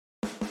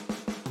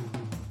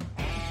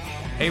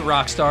Hey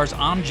rock stars,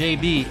 I'm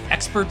JB,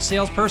 expert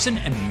salesperson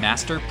and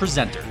master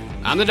presenter.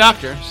 I'm the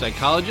doctor,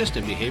 psychologist,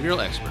 and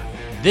behavioral expert.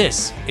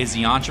 This is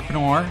the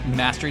Entrepreneur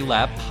Mastery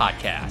Lab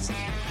podcast.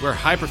 We're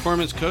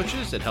high-performance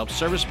coaches that help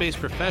service-based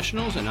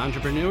professionals and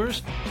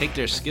entrepreneurs take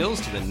their skills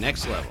to the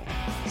next level.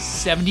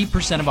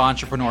 70% of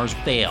entrepreneurs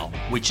fail,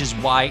 which is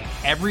why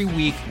every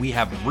week we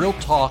have real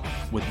talk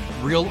with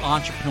real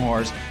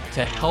entrepreneurs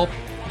to help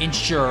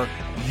ensure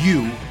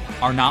you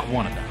are not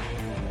one of them.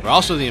 We're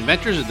also the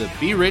inventors of the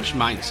Be Rich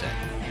mindset,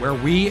 where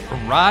we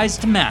rise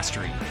to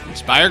mastery,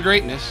 inspire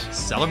greatness,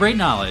 celebrate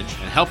knowledge,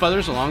 and help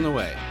others along the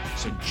way.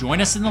 So join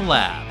us in the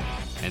lab.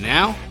 And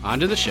now, on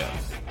to the show.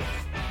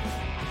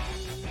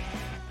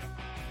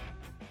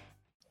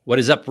 What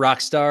is up,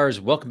 rock stars?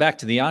 Welcome back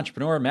to the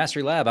Entrepreneur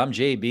Mastery Lab. I'm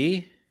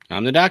JB.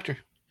 I'm the doctor.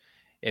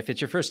 If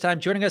it's your first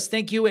time joining us,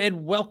 thank you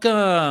and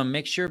welcome.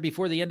 Make sure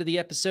before the end of the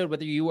episode,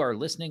 whether you are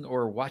listening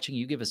or watching,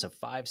 you give us a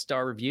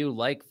 5-star review,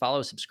 like,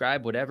 follow,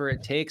 subscribe, whatever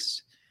it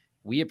takes.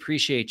 We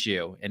appreciate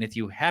you. And if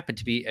you happen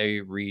to be a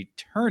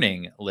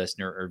returning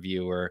listener or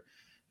viewer,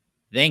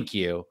 thank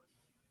you,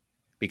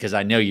 because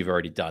I know you've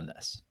already done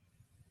this,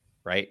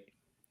 right?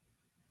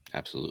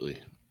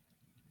 Absolutely.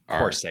 Of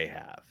course they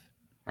have.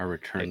 Our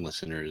return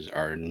listeners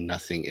are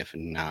nothing if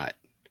not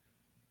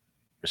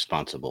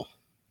responsible.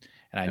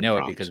 And I know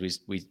it because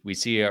we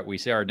see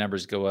our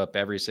numbers go up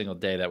every single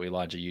day that we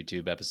launch a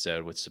YouTube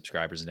episode with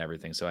subscribers and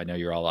everything. So I know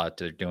you're all out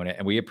there doing it,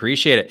 and we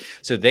appreciate it.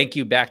 So thank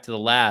you back to the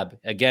lab.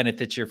 Again,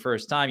 if it's your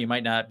first time, you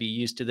might not be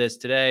used to this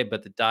today,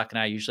 but the doc and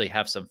I usually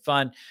have some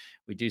fun.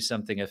 We do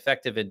something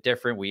effective and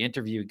different. We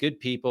interview good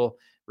people,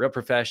 real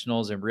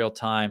professionals in real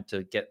time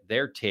to get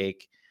their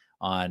take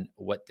on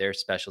what their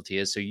specialty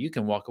is, so you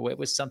can walk away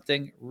with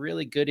something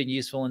really good and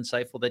useful,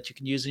 insightful that you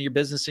can use in your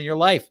business and your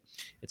life.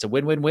 It's a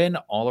win-win-win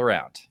all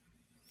around.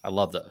 I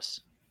love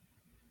those.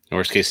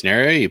 Worst case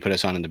scenario, you put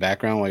us on in the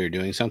background while you're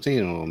doing something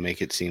and we'll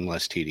make it seem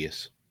less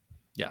tedious.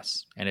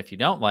 Yes. And if you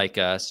don't like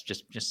us,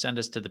 just send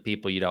us to the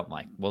people you don't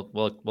like.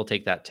 We'll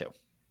take that too.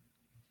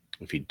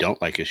 If you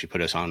don't like us, you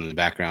put us on in the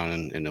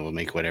background and it will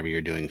make whatever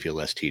you're doing feel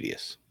less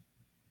tedious.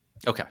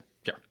 Okay.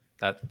 Sure.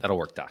 That'll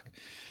work, Doc.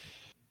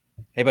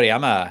 Hey buddy,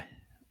 I'm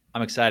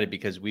excited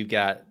because we've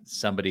got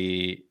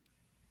somebody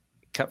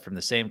cut from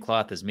the same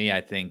cloth as me,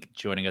 I think,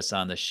 joining us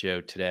on the show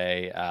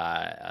today.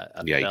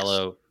 A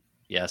fellow,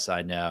 yes,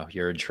 I know,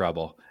 you're in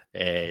trouble.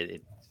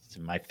 It's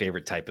my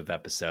favorite type of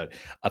episode.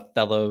 A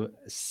fellow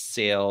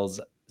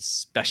sales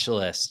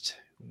specialist.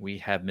 We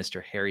have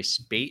Mr. Harry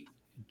Spaight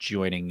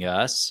joining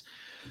us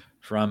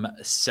from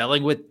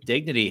Selling with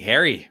Dignity.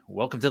 Harry,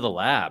 welcome to the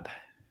lab.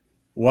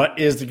 What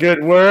is the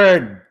good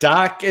word?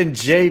 Doc and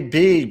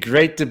JB,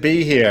 great to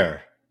be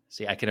here.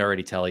 See, I can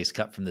already tell he's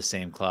cut from the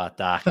same cloth,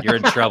 Doc. You're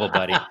in trouble,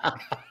 buddy.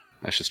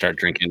 I should start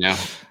drinking now.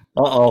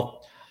 Uh-oh.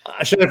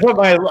 Should I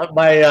put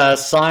my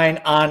sign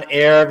on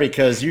air?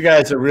 Because you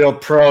guys are real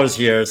pros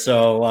here.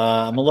 So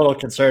I'm a little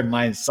concerned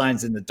my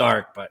sign's in the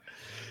dark, but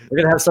we're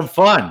going to have some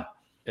fun.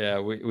 Yeah,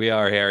 we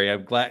are, Harry.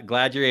 I'm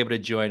glad you're able to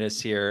join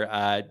us here.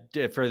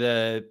 For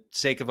the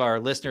sake of our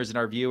listeners and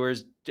our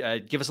viewers,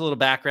 give us a little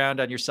background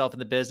on yourself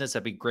and the business.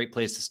 That'd be a great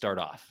place to start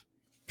off.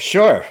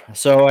 Sure.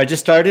 So I just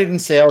started in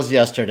sales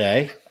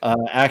yesterday.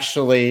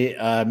 Actually,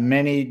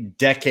 many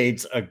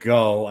decades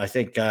ago, I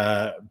think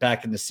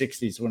back in the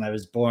 60s when I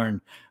was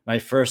born, my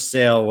first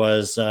sale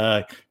was,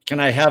 can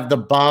I have the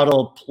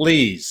bottle,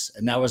 please?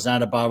 And that was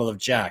not a bottle of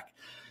Jack.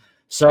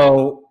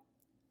 So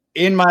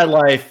in my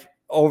life,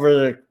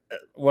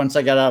 once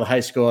I got out of high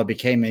school, I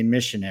became a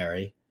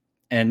missionary.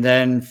 And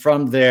then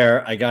from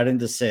there, I got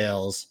into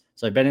sales.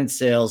 So I've been in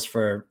sales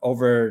for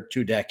over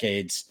 2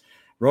 decades.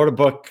 Wrote a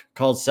book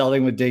called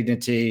Selling with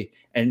Dignity.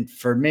 And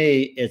for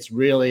me, it's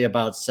really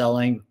about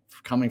selling,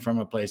 coming from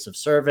a place of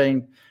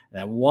serving. And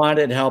I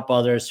wanted to help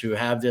others who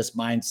have this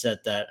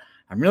mindset that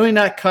I'm really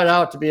not cut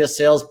out to be a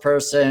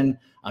salesperson.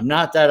 I'm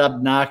not that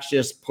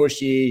obnoxious,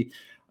 pushy.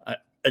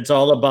 It's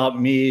all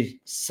about me,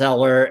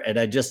 seller. And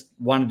I just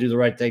want to do the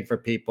right thing for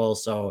people.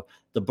 So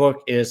the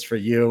book is for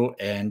you.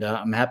 And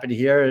I'm happy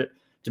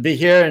to be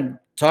here and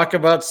talk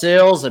about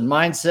sales and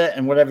mindset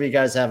and whatever you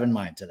guys have in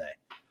mind today.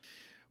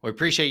 We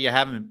appreciate you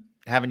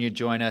having you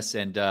join us,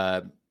 and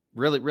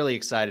really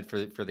excited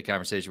for the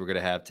conversation we're going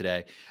to have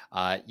today.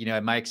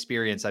 In my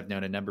experience, I've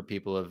known a number of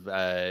people who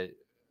have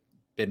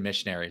been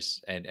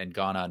missionaries and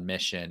gone on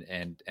mission,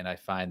 and I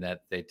find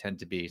that they tend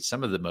to be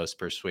some of the most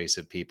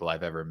persuasive people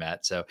I've ever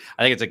met. So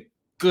I think it's a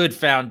good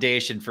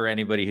foundation for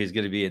anybody who's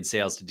going to be in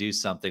sales to do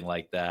something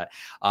like that.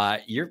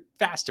 You're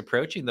fast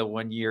approaching the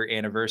 1-year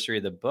anniversary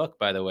of the book,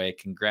 by the way.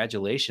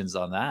 Congratulations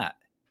on that.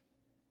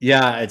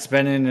 Yeah, it's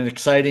been an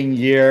exciting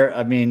year.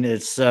 I mean,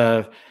 it's,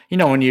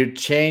 when you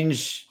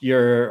change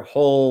your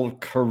whole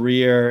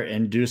career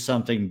and do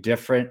something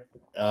different,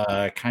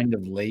 kind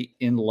of late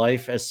in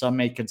life, as some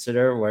may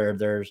consider, where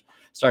they're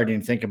starting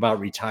to think about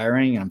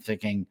retiring. I'm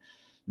thinking,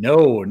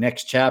 no,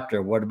 next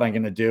chapter, what am I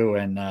going to do?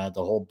 And the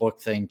whole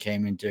book thing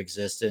came into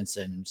existence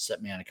and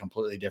set me on a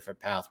completely different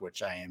path,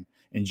 which I am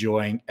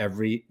enjoying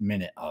every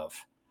minute of.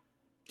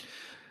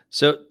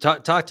 So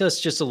talk to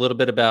us just a little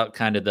bit about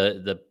kind of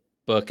the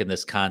book and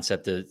this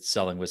concept of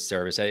selling with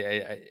service.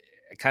 I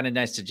kind of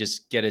nice to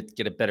just get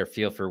a better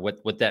feel for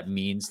what that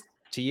means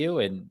to you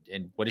and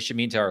what it should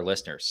mean to our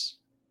listeners.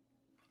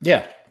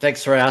 Yeah,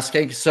 thanks for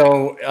asking.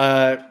 So,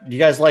 you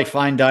guys like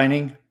fine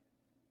dining?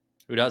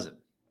 Who doesn't?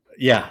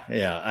 Yeah.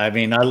 I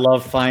mean, I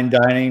love fine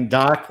dining.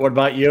 Doc, what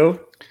about you?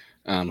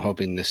 I'm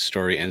hoping this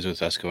story ends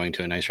with us going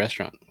to a nice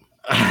restaurant.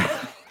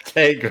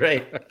 Okay,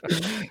 great.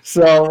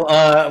 So,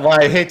 well,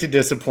 I hate to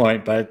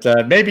disappoint, but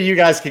maybe you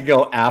guys could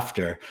go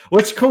after,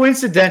 which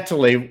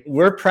coincidentally,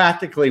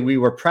 we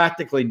were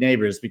practically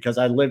neighbors because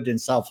I lived in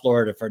South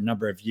Florida for a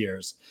number of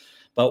years.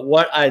 But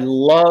what I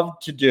love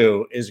to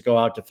do is go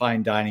out to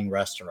fine dining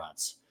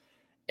restaurants.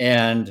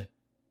 And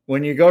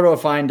when you go to a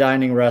fine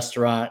dining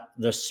restaurant,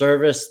 the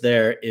service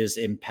there is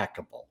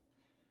impeccable.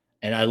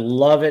 And I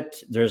love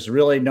it. There's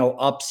really no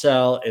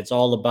upsell. It's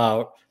all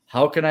about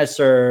how can I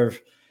serve,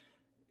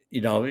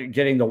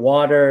 getting the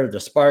water, the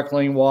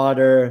sparkling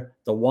water,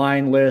 the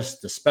wine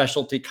list, the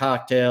specialty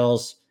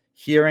cocktails,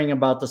 hearing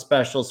about the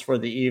specials for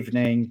the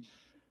evening,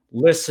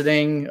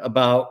 listening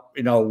about,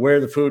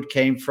 where the food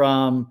came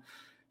from,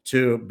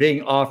 to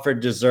being offered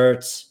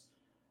desserts.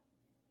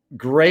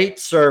 Great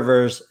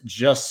servers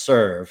just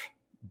serve,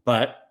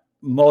 but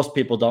most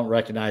people don't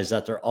recognize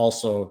that they're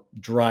also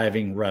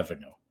driving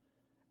revenue.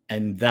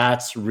 And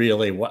that's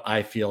really what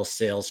I feel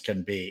sales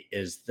can be,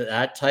 is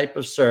that type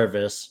of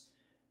service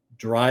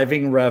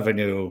driving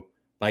revenue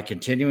by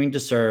continuing to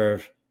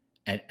serve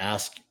and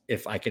ask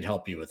if I can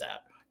help you with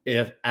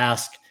that.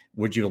 Ask,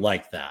 would you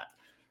like that?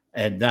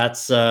 And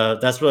that's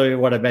really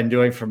what I've been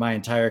doing for my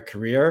entire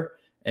career.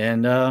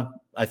 And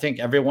I think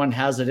everyone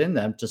has it in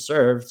them to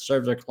serve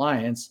their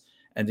clients.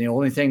 And the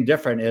only thing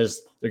different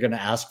is they're going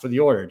to ask for the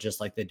order,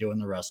 just like they do in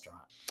the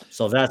restaurant.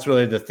 So that's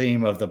really the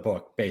theme of the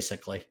book,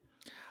 basically.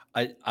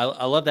 I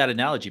love that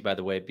analogy, by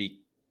the way,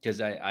 because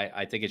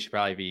I think it should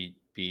probably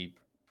be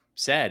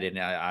said, and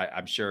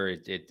I'm sure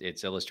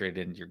it's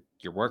illustrated in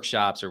your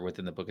workshops or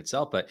within the book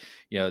itself. But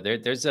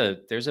there's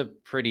a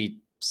pretty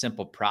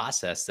simple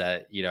process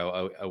that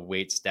a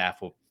wait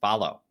staff will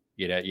follow.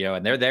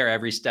 And they're there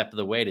every step of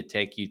the way to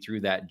take you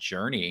through that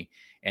journey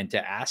and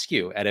to ask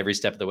you at every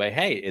step of the way,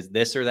 hey, is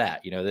this or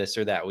that, this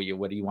or that?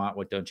 What do you want?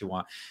 What don't you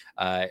want?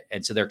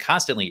 And so they're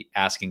constantly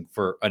asking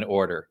for an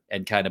order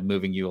and kind of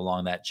moving you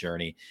along that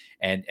journey.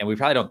 And we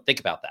probably don't think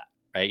about that,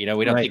 right?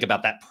 We don't think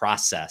about that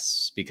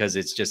process because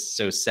it's just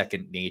so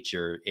second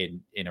nature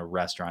in a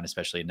restaurant,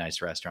 especially a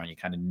nice restaurant. You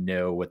kind of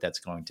know what that's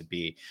going to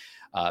be.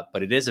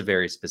 But it is a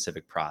very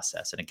specific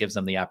process, and it gives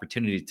them the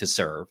opportunity to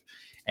serve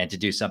and to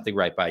do something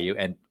right by you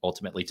and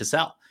ultimately to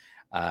sell.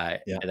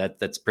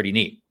 That's pretty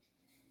neat.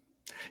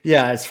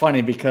 Yeah, it's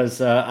funny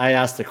because I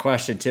asked the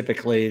question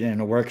typically in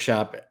a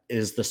workshop,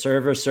 is the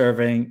server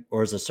serving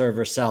or is the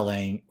server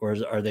selling, or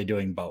are they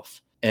doing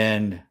both?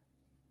 And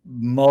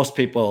most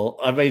people,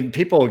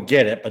 people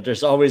get it, but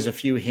there's always a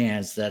few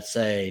hands that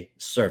say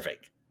serving.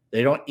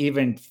 They don't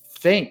even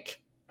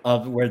think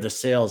of where the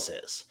sales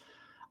is.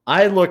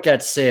 I look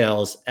at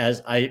sales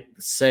as I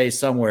say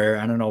somewhere,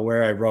 I don't know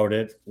where I wrote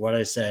it, what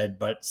I said,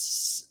 but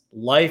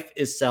life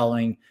is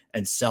selling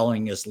and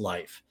selling is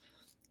life.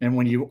 And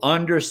when you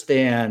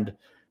understand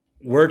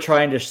we're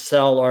trying to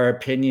sell our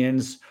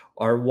opinions,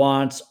 our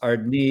wants, our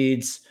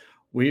needs,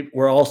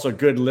 we're also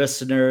good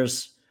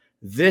listeners.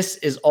 This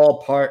is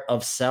all part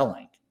of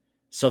selling.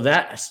 So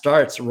that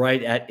starts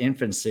right at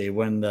infancy.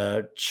 When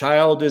the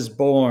child is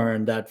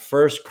born, that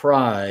first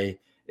cry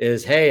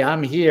is, hey,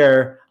 I'm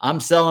here. I'm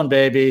selling,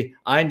 baby.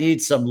 I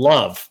need some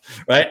love,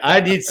 right?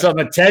 I need some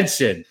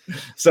attention.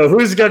 So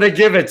who's going to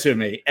give it to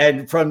me?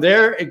 And from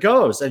there it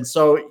goes. And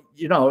so,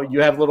 you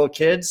have little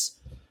kids,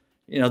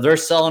 they're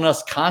selling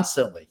us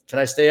constantly. Can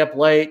I stay up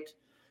late?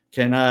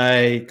 Can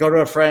I go to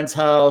a friend's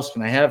house?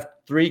 Can I have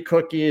 3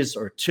 cookies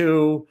or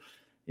 2?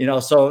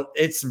 So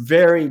it's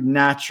very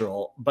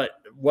natural. But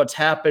what's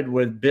happened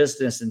with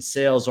business and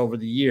sales over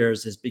the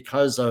years is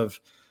because of,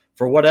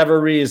 for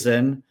whatever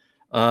reason,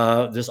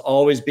 there's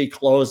always be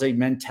closing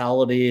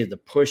mentality, the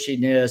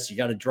pushiness. You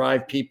got to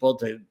drive people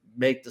to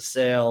make the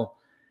sale.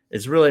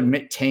 It's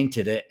really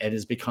tainted it and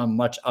has become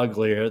much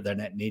uglier than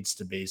it needs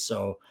to be.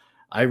 So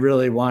I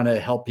really want to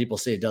help people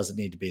see it doesn't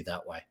need to be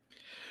that way.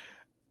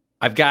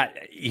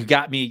 You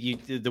got me.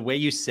 The way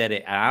you said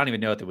it, I don't even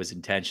know if it was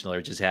intentional or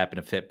it just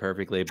happened to fit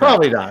perfectly.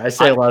 Probably not. I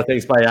say a lot of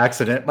things by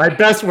accident. My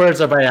best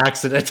words are by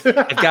accident.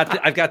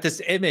 I've got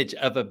this image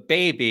of a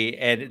baby,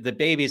 and the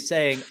baby's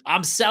saying,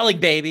 "I'm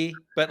selling, baby,"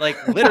 but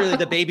like literally,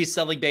 the baby's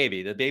selling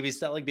baby. The baby's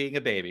selling being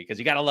a baby because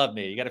you got to love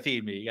me, you got to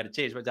feed me, you got to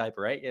change my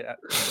diaper, right? Yeah.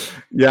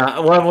 Yeah.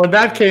 Well, when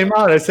that came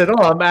out, I said,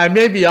 "Oh, I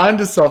may be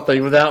onto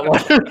something with that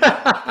one."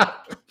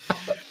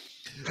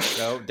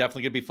 So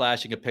definitely gonna be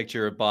flashing a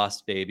picture of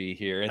Boss Baby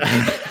here.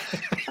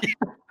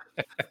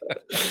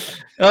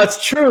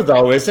 It's true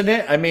though, isn't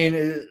it? I mean,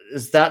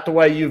 is that the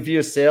way you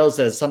view sales,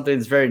 as something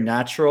that's very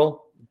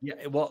natural?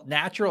 Yeah, well,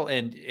 natural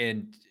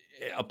and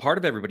a part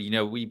of everybody.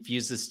 We've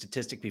used this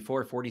statistic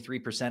before.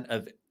 43%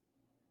 of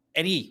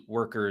any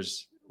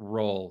worker's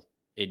role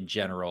in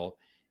general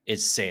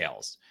is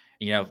sales.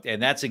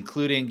 and that's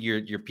including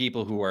your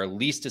people who are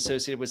least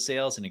associated with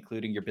sales and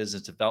including your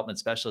business development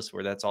specialists,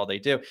 where that's all they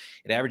do.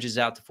 It averages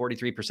out to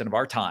 43% of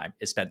our time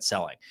is spent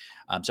selling.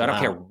 So I don't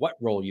care what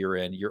role you're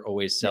in, you're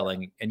always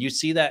selling. And you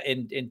see that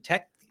in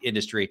tech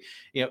industry.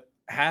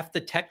 Half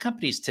the tech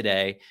companies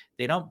today,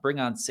 they don't bring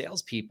on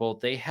salespeople.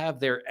 They have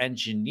their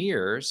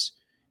engineers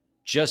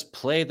just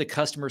play the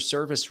customer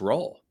service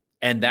role.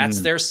 And that's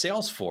their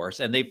sales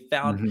force. And they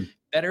found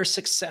better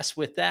success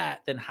with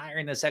that than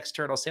hiring this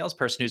external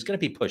salesperson who's going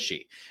to be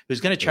pushy, who's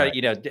going to try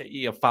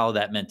to, follow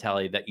that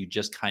mentality that you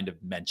just kind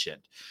of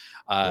mentioned.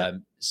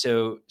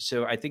 So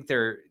I think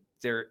there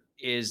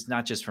is,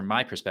 not just from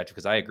my perspective,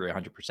 because I agree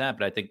 100%,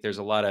 but I think there's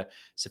a lot of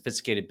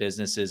sophisticated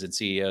businesses and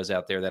CEOs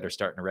out there that are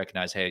starting to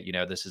recognize, hey,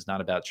 this is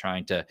not about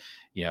trying to,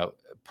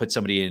 put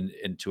somebody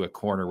into a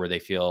corner where they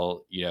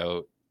feel,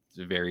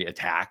 very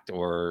attacked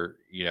or,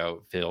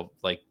 feel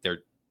like they're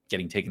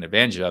getting taken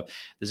advantage of.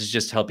 This is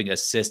just helping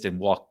assist and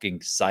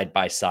walking side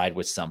by side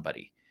with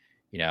somebody,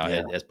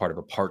 as part of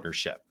a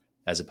partnership,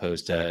 as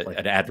opposed to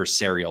an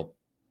adversarial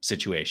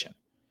situation.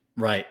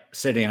 Right.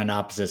 Sitting on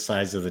opposite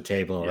sides of the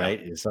table,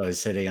 right? So he's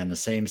sitting on the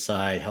same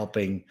side,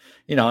 helping,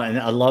 and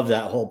I love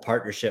that whole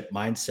partnership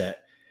mindset.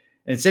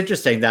 And it's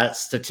interesting, that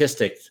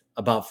statistic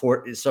about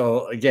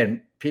so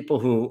again, people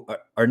who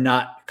are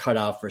not cut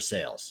out for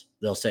sales,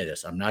 they'll say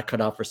this: I'm not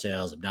cut out for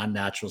sales. I'm not a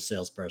natural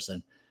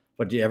salesperson.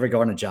 But do you ever go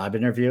on a job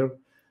interview?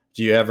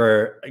 Do you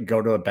ever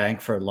go to a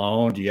bank for a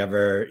loan? Do you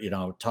ever,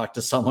 talk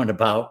to someone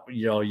about,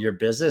 your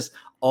business?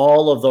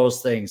 All of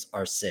those things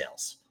are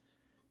sales.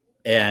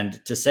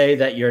 And to say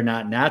that you're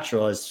not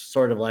natural is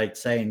sort of like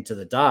saying to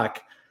the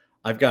doc,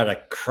 I've got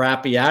a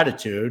crappy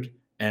attitude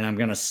and I'm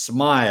going to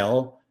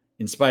smile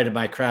in spite of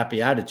my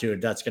crappy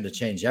attitude. That's going to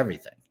change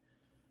everything.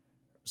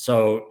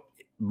 So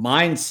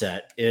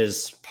mindset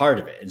is part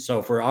of it. And so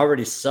if we're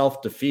already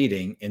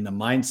self-defeating in the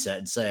mindset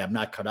and say, I'm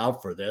not cut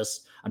out for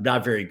this, I'm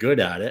not very good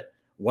at it,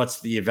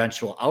 what's the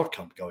eventual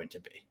outcome going to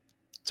be?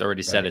 It's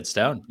already set in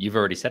stone. You've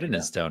already set it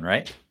in stone,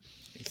 right?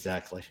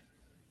 Exactly.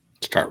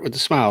 Start with the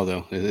smile,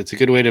 though. It's a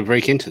good way to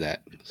break into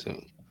that. So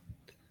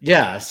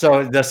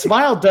the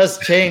smile does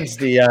change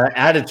the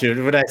attitude.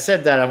 When I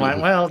said that, I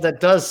went, well, that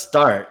does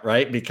start,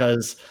 right?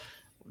 Because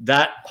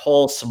that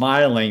whole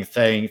smiling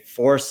thing,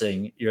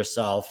 forcing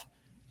yourself,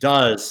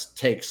 does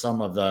take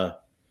some of the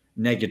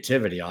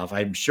negativity off.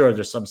 I'm sure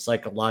there's some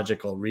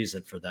psychological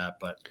reason for that,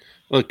 but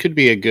it could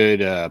be a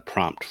good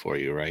prompt for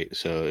you, right?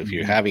 So if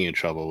you're having a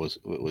trouble with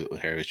what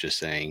Harry was just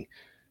saying,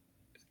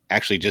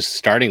 actually just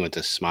starting with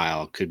a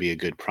smile could be a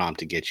good prompt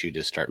to get you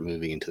to start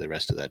moving into the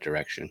rest of that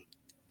direction.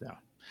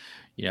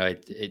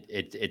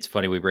 It's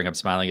funny we bring up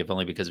smiling, if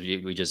only because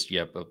we just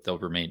they'll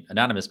remain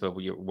anonymous, but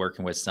we're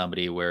working with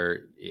somebody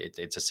where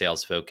it's a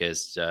sales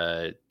focused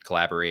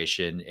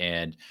collaboration,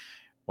 and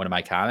one of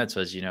my comments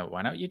was,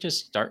 why don't you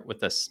just start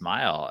with a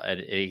smile? And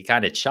he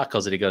kind of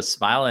chuckles and he goes,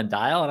 smile and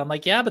dial. And I'm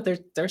like, yeah, but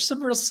there's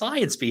some real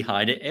science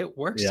behind it. It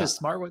works to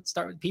start with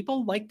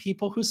people like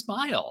people who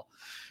smile.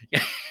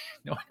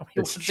 Nobody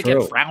wants to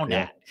get frowned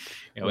at.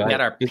 We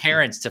got our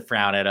parents to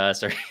frown at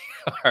us, or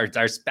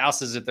our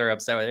spouses if they're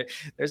upset.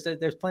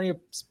 There's plenty of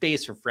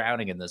space for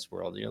frowning in this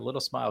world. A little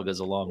smile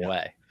goes a long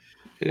way.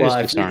 Well,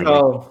 if you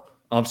go,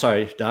 I'm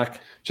sorry, Doc.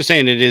 Just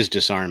saying, it is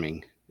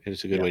disarming.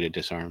 It's a good way to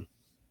disarm.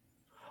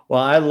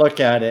 Well, I look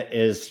at it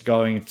as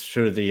going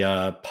through the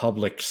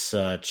Publix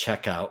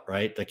checkout,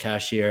 right? The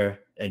cashier,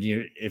 and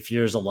if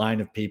there's a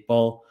line of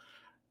people,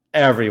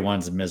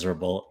 everyone's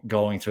miserable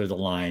going through the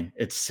line.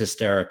 It's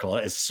hysterical.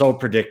 It's so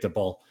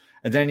predictable.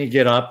 And then you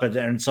get up,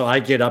 and so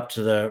I get up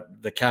to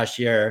the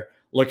cashier,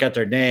 look at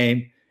their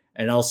name,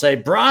 and I'll say,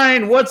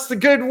 Brian, what's the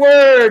good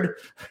word?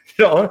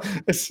 And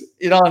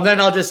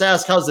then I'll just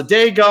ask, how's the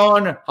day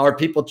going? How are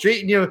people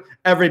treating you?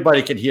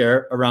 Everybody can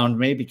hear around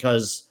me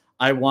because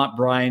I want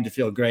Brian to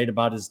feel great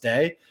about his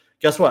day.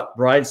 Guess what?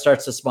 Brian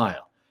starts to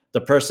smile. The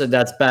person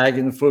that's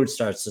bagging the food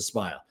starts to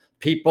smile.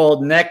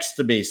 People next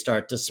to me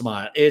start to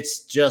smile.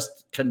 It's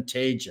just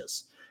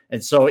contagious.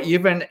 And so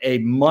even a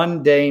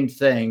mundane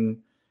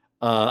thing,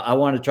 I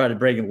want to try to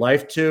bring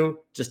life to,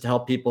 just to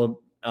help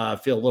people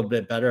feel a little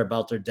bit better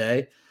about their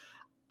day.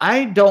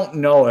 I don't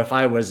know if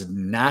I was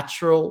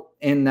natural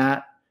in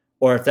that,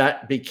 or if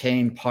that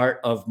became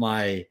part of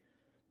my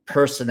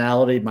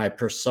personality, my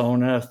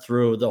persona,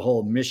 through the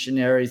whole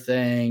missionary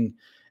thing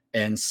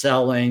and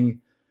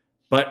selling,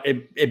 but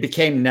it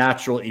became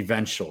natural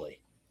eventually.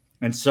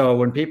 And so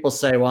when people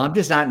say, well, I'm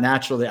just not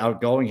naturally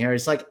outgoing here,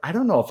 it's like, I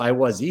don't know if I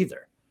was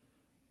either,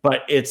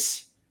 but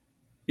it's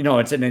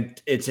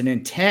an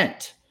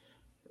intent,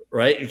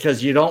 right?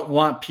 Because you don't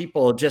want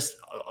people, just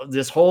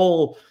this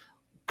whole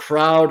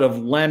crowd of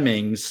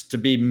lemmings, to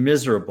be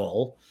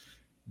miserable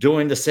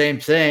doing the same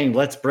thing.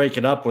 Let's break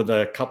it up with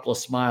a couple of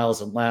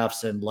smiles and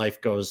laughs, and life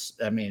goes.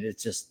 I mean,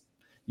 it's just,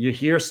 you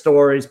hear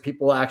stories,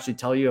 people actually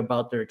tell you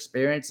about their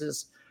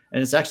experiences,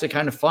 and it's actually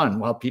kind of fun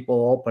while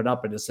people open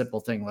up in a simple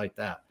thing like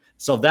that.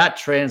 So that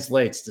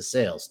translates to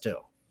sales too.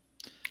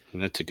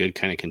 And that's a good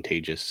kind of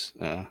contagious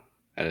at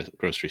a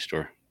grocery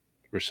store.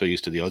 We're so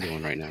used to the other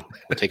one right now.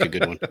 We'll take a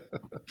good one.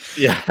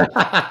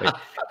 Yeah.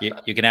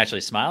 You can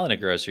actually smile in a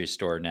grocery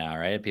store now,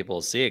 right? People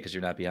will see it because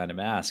you're not behind a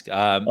mask.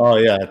 Oh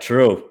yeah,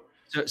 true.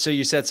 So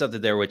you said something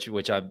there, which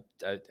I'm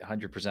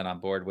 100% on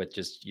board with.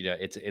 Just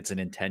it's an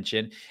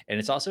intention, and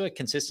it's also a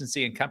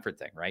consistency and comfort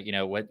thing, right?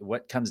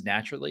 What comes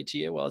naturally to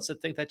you. Well, it's the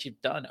thing that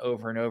you've done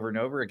over and over and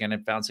over again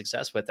and found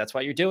success with. That's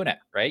why you're doing it,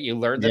 right? You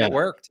learned that Yeah. it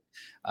worked.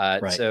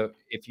 Right. So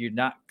if you're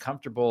not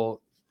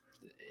comfortable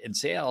in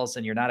sales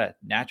and you're not a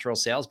natural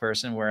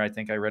salesperson, where I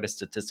think I read a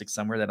statistic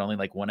somewhere that only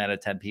like 1 out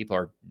of 10 people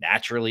are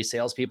naturally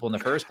salespeople in the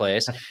first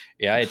place.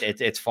 Yeah.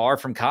 It's far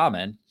from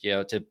common,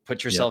 to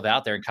put yourself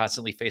out there and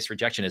constantly face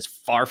rejection is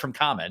far from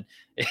common.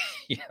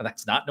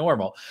 That's not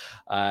normal.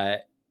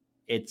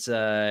 It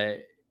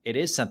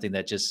is something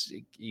that just,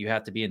 you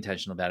have to be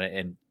intentional about it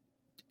and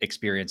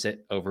experience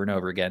it over and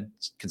over again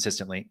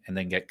consistently, and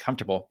then get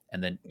comfortable,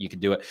 and then you can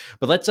do it.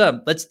 But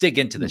let's dig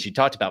into this. You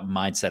talked about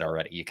mindset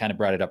already. You kind of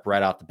brought it up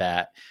right off the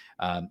bat.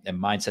 And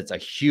mindset's a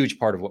huge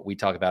part of what we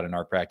talk about in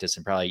our practice,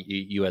 and probably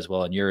you as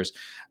well in yours.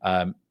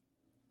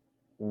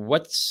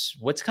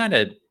 What's kind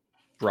of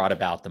brought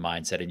about the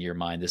mindset in your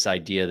mind, this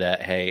idea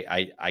that, hey,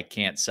 I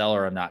can't sell,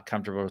 or I'm not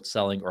comfortable with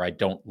selling, or I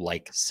don't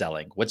like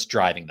selling? What's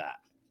driving that?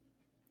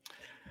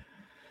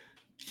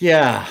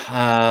 Yeah,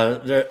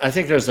 I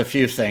think there's a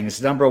few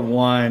things. Number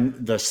one,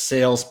 the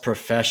sales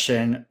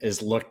profession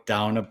is looked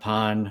down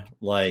upon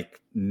like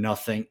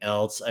nothing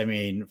else. I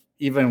mean,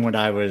 even when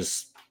I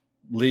was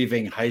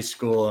leaving high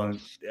school,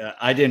 and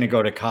I didn't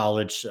go to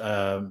college,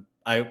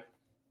 I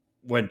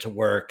went to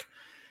work,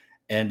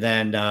 and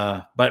then,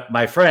 but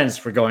my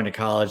friends were going to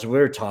college. We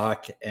were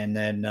talking, and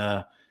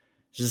then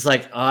she's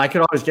like, oh, I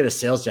could always get a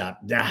sales job.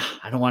 Nah,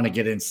 I don't want to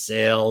get in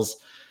sales.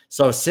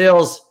 So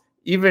sales,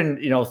 even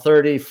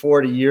 30,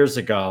 40 years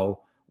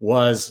ago,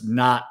 was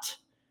not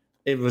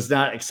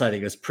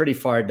exciting. It was pretty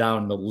far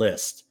down the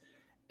list.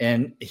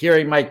 And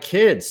hearing my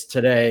kids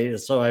today,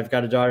 so I've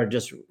got a daughter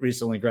just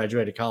recently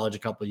graduated college a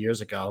couple of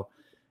years ago.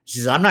 She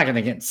says, I'm not going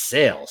to get in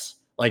sales.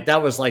 Like,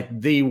 that was like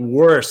the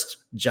worst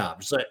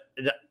job. So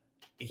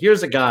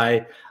here's a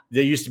guy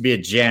that used to be a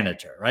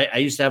janitor, right? I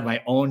used to have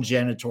my own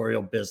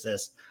janitorial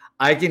business.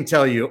 I can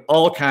tell you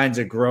all kinds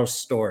of gross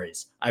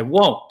stories. I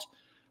won't,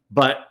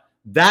 but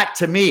that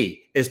to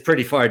me is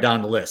pretty far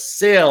down the list.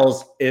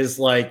 Sales is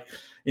like,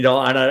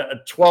 on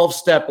a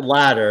 12-step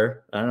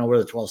ladder. I don't know where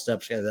the 12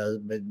 steps are,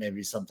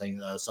 maybe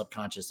something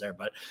subconscious there,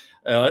 but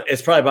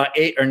it's probably about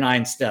 8 or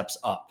 9 steps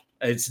up.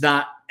 It's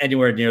not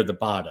anywhere near the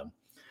bottom.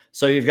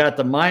 So you've got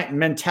the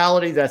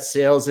mentality that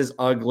sales is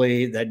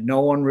ugly, that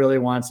no one really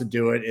wants to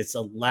do it. It's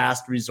a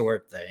last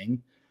resort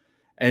thing.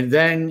 And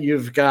then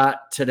you've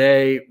got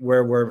today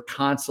where we're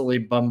constantly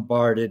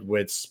bombarded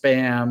with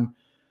spam.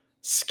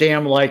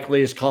 Scam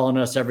Likely is calling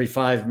us every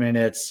 5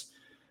 minutes.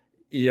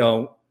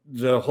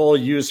 The whole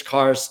used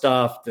car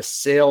stuff, the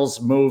sales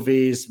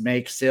movies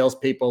make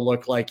salespeople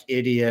look like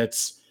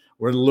idiots.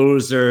 We're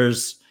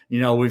losers.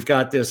 We've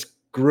got this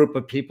group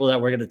of people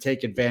that we're going to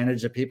take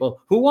advantage of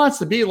people. Who wants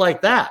to be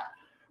like that?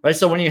 Right.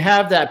 So when you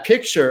have that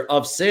picture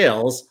of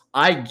sales,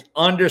 I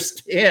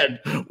understand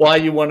why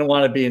you want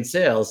to be in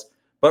sales,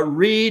 but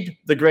read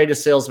The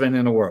Greatest Salesman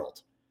in the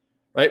World,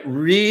 right?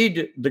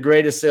 Read The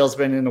Greatest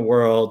Salesman in the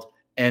World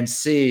and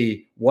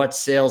see what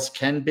sales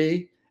can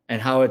be,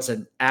 and how it's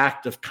an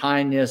act of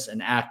kindness,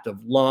 an act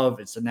of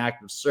love. It's an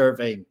act of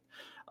serving.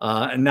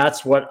 And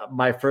that's what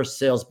my first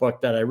sales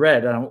book that I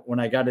read. When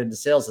I got into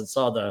sales and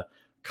saw the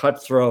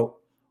cutthroat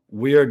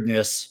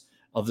weirdness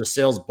of the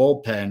sales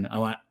bullpen, I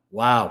went,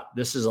 wow,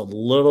 this is a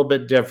little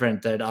bit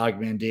different than Og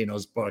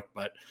Mandino's book,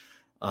 but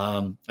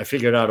I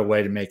figured out a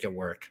way to make it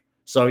work.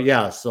 So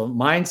so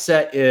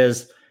mindset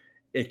is,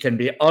 it can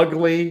be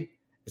ugly.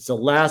 It's a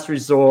last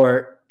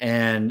resort,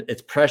 and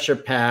it's pressure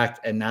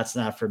packed, and that's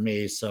not for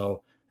me.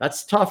 So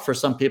that's tough for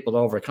some people to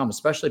overcome,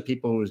 especially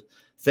people who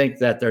think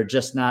that they're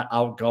just not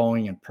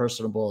outgoing and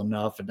personable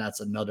enough. And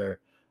that's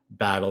another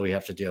battle we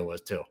have to deal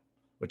with too,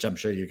 which I'm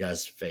sure you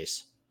guys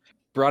face.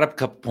 Brought up a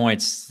couple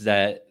points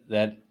that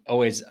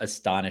always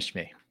astonish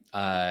me.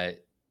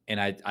 And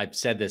I've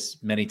said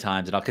this many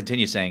times, and I'll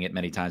continue saying it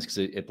many times because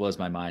it blows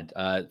my mind.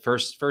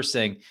 First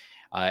thing,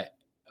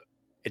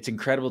 it's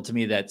incredible to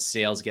me that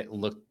sales get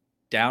looked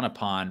down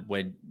upon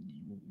when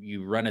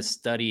you run a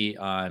study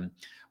on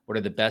what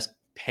are the best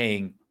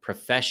paying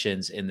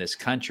professions in this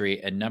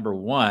country. And number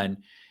one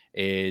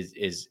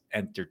is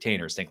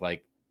entertainers. Think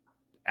like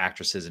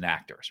actresses and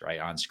actors, right,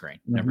 on screen.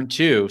 Mm-hmm. Number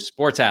two,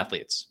 sports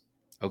athletes.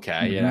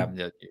 Okay. Mm-hmm.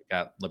 You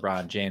got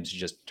LeBron James, who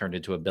just turned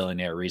into a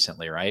billionaire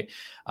recently, right?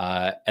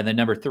 And then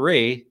number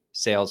three,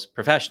 sales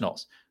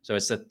professionals. So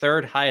it's the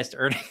third highest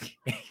earning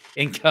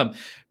income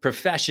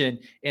profession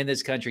in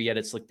this country, yet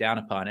it's looked down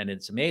upon, and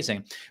it's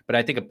amazing. But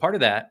I think a part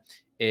of that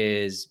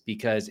is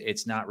because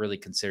it's not really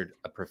considered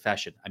a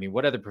profession. I mean,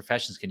 what other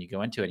professions can you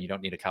go into and you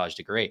don't need a college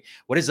degree?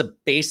 What is a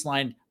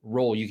baseline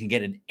role you can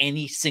get in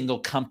any single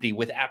company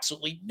with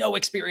absolutely no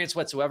experience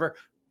whatsoever?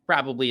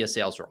 Probably a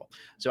sales role.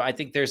 So I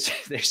think there's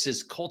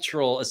this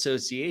cultural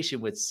association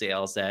with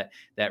sales that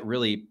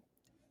really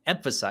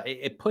emphasize,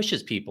 it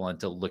pushes people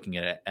into looking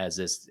at it as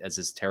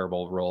this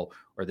terrible role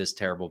or this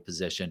terrible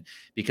position,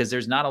 because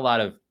there's not a lot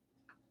of,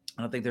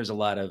 I don't think there's a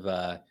lot of,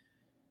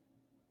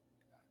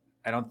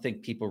 I don't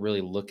think people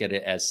really look at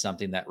it as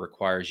something that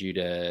requires you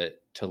to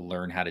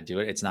learn how to do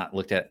it. It's not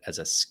looked at as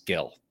a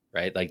skill,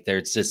 right? Like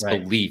there's this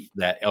belief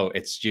that, oh,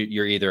 it's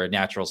you're either a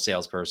natural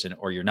salesperson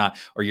or you're not,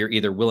 or you're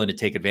either willing to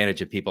take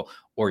advantage of people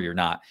or you're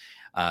not.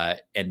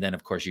 And then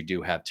of course you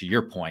do have, to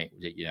your point,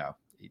 you know,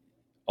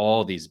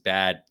 all these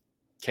bad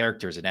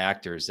characters and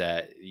actors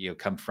that, you know,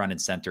 come front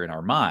and center in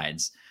our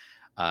minds.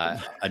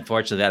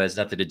 Unfortunately, that has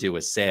nothing to do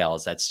with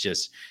sales. That's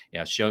just, you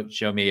know,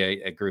 show me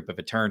a group of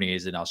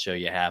attorneys and I'll show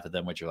you half of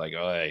them, which are like,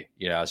 oh,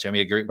 you know, show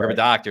me a group of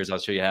doctors, I'll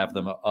show you half of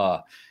them.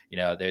 You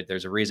know,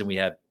 there's a reason we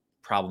have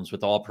problems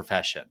with all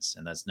professions,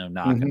 and that's no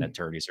knock on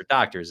attorneys or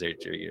doctors.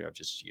 They're, you know,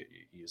 just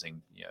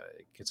using, you know,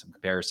 get some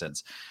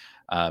comparisons.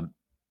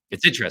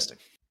 It's interesting.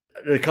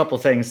 A couple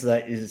of things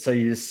that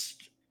you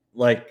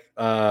like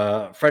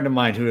a friend of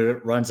mine who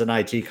runs an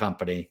IT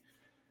company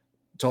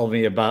told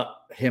me about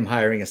him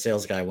hiring a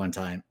sales guy one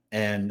time,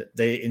 and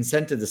they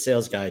incented the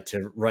sales guy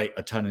to write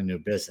a ton of new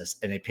business,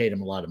 and they paid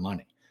him a lot of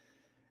money.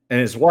 And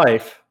his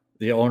wife,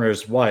 the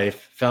owner's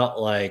wife, felt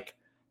like,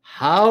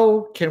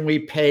 how can we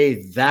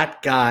pay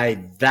that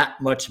guy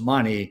that much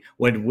money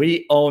when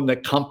we own the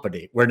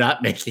company? We're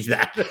not making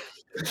that.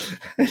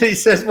 And he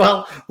says,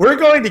 well, we're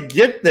going to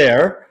get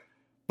there,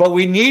 but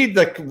we need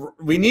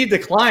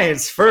the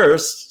clients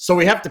first. So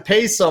we have to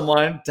pay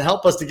someone to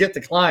help us to get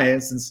the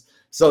clients. And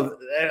so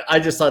I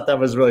just thought that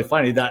was really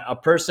funny, that a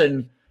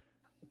person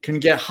can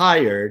get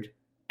hired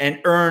and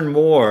earn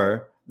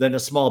more than a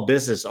small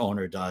business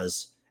owner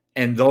does.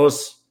 And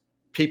those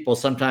people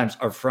sometimes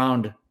are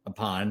frowned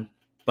upon,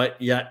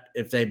 but yet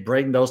if they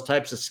bring those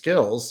types of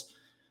skills,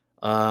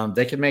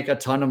 they can make a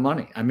ton of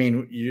money. I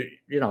mean,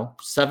 you know,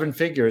 7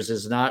 figures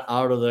is not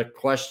out of the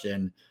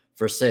question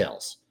for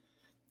sales.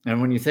 And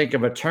when you think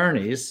of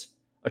attorneys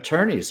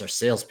are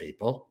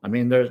salespeople. I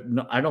mean,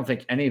 I don't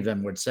think any of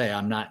them would say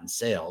I'm not in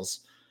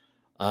sales.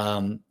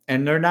 And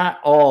they're not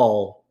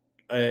all,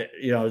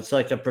 you know, it's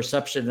like a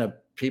perception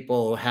that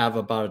people have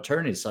about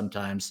attorneys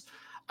sometimes.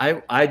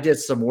 I did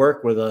some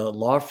work with a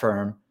law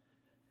firm,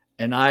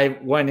 and I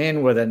went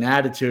in with an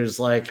attitude is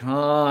like,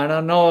 oh, I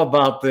don't know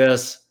about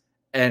this.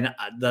 And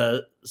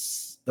the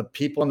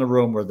people in the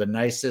room were the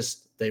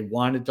nicest. They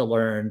wanted to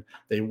learn.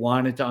 They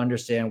wanted to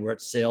understand where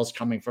sales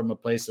coming from a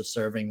place of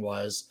serving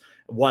was,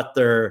 what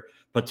their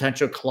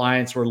potential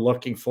clients were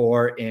looking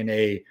for in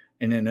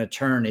an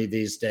attorney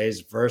these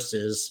days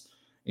versus,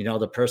 you know,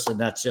 the person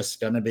that's just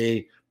going to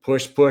be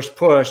push.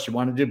 You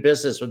want to do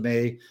business with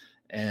me.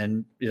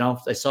 And, you know,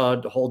 they saw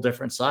a whole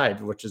different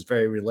side, which is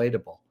very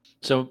relatable.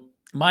 So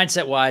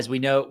mindset wise, we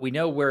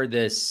know where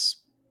this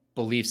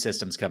belief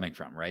system's coming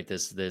from, right?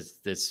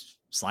 This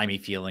slimy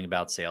feeling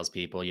about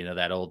salespeople, you know,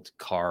 that old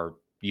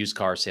used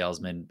car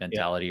salesman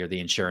mentality, or the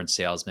insurance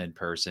salesman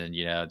person,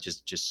 you know,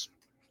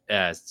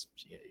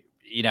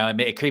 you know,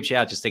 it creeps you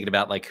out just thinking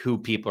about like who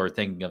people are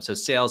thinking of. So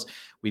sales,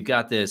 we've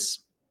got this,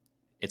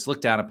 it's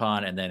looked down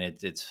upon, and then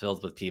it's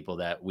filled with people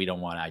that we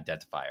don't want to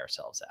identify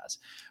ourselves as.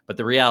 But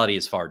the reality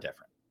is far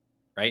different,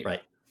 right?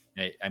 Right.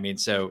 I mean,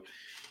 so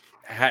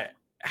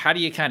how do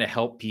you kind of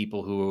help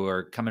people who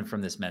are coming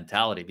from this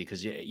mentality?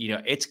 Because, you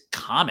know, it's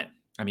common.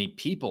 I mean,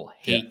 people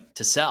hate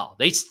to sell.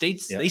 They say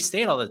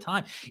it all the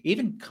time.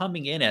 Even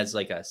coming in as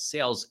like a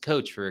sales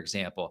coach, for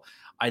example,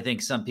 I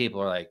think some people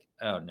are like,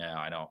 oh no,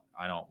 I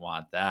don't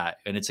want that.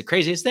 And it's the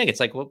craziest thing. It's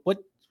like, what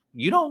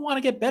you don't want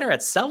to get better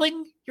at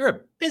selling? You're a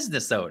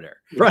business owner.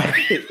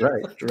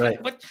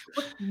 Right. What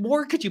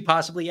more could you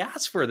possibly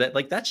ask for that?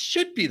 Like, that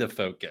should be the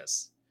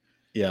focus.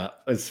 Yeah,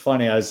 it's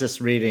funny. I was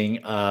just reading,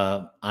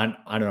 I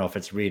don't know if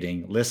it's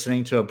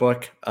listening to a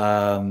book,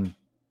 the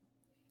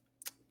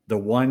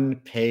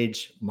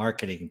 1-page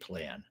marketing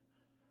plan.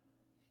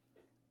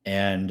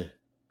 And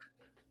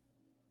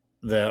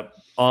the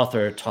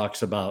author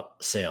talks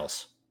about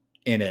sales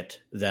in it,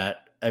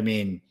 that, I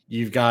mean,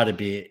 you've got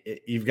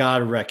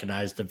to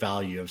recognize the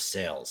value of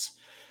sales,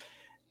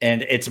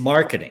 and it's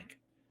marketing.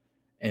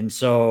 And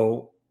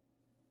so,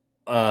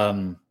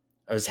 I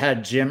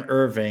had Jim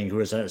Irving, who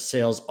is a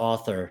sales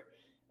author,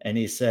 and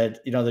he said,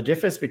 you know, the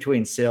difference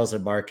between sales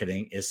and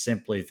marketing is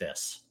simply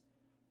this: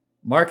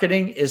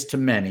 marketing is to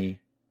many,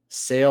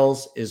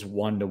 sales is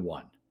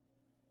one-to-one.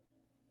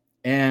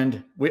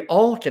 And we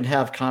all can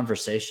have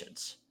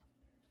conversations.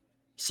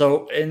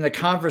 So in the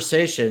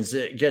conversations,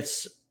 it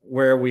gets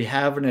where we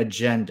have an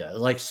agenda.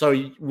 Like,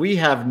 so we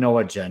have no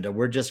agenda.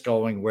 We're just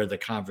going where the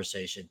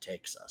conversation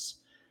takes us.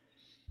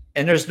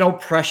 And there's no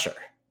pressure.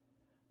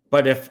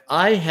 But if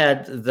I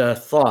had the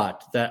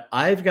thought that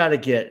I've got to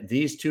get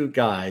these 2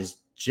 guys,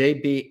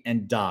 JB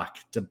and Doc,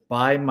 to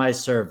buy my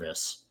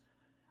service,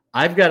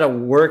 I've got to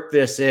work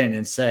this in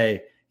and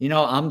say, you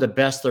know, I'm the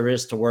best there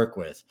is to work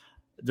with.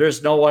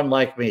 There's no one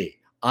like me.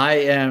 I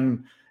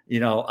am, you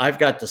know, I've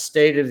got the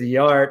state of the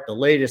art, the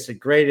latest and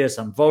greatest.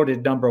 I'm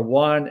voted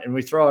 #1. And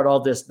we throw out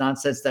all this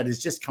nonsense that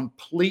is just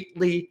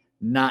completely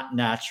not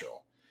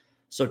natural.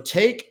 So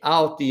take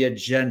out the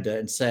agenda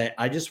and say,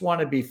 I just want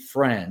to be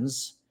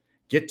friends,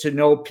 get to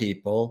know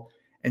people,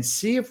 and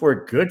see if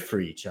we're good for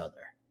each other.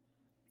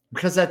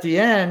 Because at the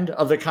end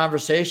of the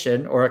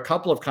conversation or a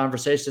couple of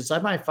conversations, I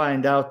might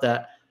find out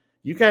that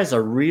you guys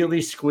are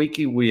really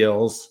squeaky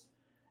wheels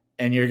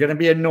and you're going to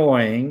be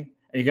annoying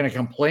and you're going to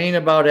complain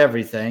about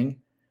everything.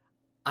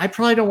 I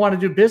probably don't want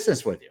to do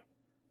business with you.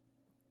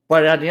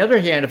 But on the other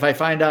hand, if I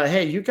find out,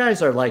 hey, you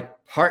guys are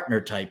like partner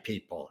type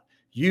people,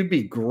 you'd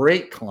be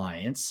great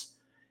clients.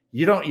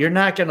 You're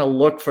not going to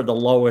look for the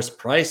lowest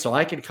price. So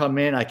I could come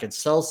in, I could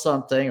sell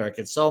something, or I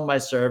could sell my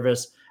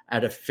service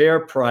at a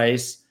fair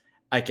price.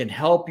 I can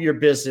help your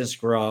business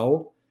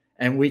grow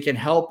and we can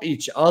help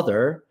each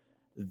other.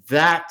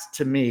 That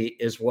to me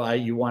is why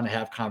you want to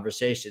have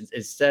conversations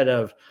instead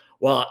of,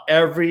 well,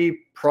 every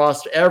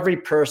person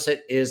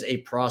is a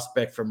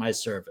prospect for my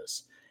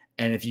service.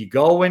 And if you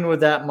go in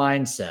with that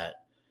mindset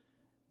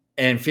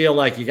and feel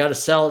like you got to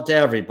sell it to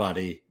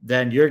everybody,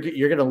 then you're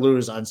going to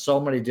lose on so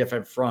many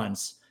different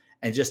fronts.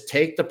 And just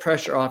take the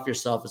pressure off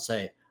yourself and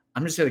say,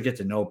 I'm just going to get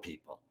to know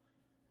people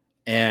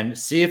and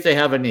see if they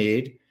have a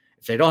need.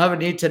 If they don't have a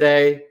need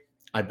today,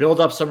 I build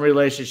up some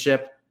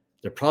relationship.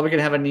 They're probably going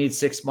to have a need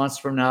 6 months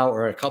from now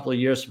or a couple of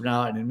years from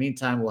now. And in the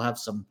meantime, we'll have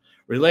some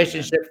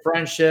relationship,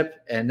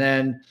 friendship, and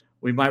then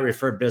we might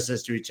refer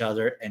business to each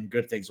other and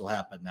good things will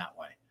happen that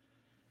way.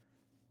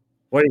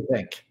 What do you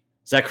think?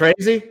 Is that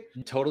crazy?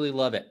 Totally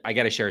love it. I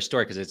got to share a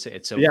story because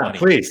it's so funny. Yeah,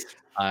 please.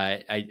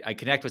 I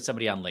connect with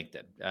somebody on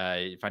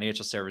LinkedIn,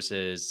 financial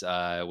services,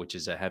 which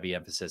is a heavy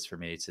emphasis for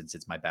me since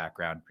it's my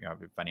background,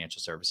 financial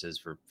services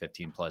for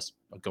 15 plus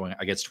going,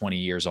 I guess 20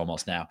 years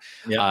almost now.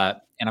 Yeah.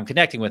 And I'm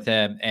connecting with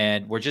him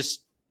and we're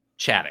just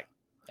chatting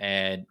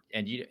and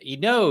he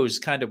knows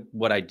kind of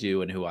what I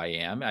do and who I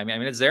am. I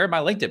mean, it's there in my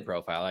LinkedIn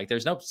profile. Like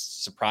there's no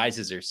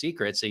surprises or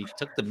secrets. So he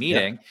took the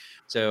meeting. Yeah.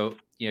 So,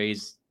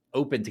 he's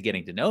open to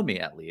getting to know me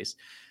at least.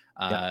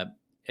 And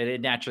it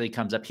naturally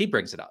comes up. He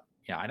brings it up.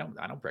 Yeah, I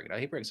don't bring it up.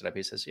 He brings it up.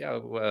 He says,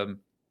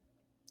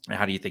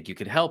 how do you think you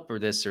could help or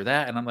this or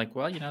that? And I'm like,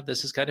 well,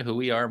 this is kind of who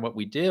we are and what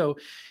we do.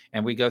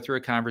 And we go through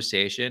a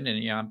conversation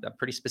and, I'm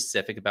pretty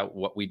specific about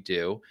what we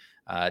do.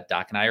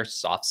 Doc and I are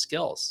soft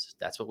skills.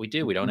 That's what we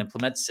do. We don't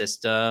implement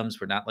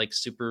systems. We're not like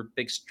super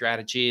big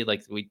strategy.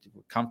 Like we're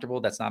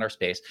comfortable. That's not our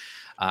space.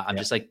 I'm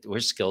just like, we're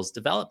skills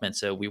development.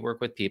 So we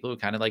work with people who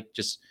kind of like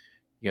just,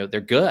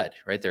 they're good,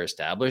 right? They're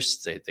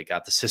established. They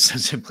got the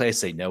systems in place.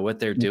 They know what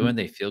they're doing.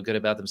 They feel good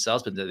about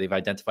themselves, but they've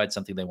identified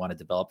something they want to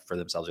develop for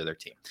themselves or their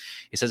team.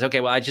 He says, okay,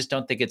 well, I just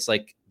don't think it's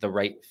like the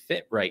right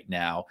fit right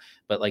now,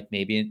 but like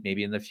maybe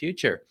in the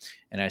future.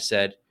 And I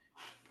said,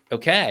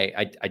 okay,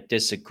 I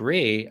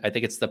disagree. I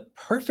think it's the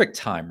perfect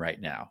time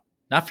right now,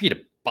 not for you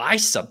to buy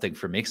something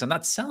from me because I'm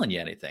not selling you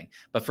anything,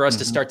 but for us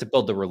to start to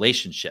build the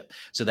relationship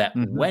so that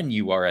when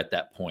you are at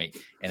that point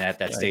and at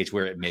that stage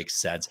where it makes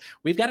sense,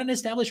 we've got an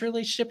established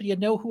relationship and you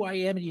know who I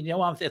am and you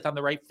know if I'm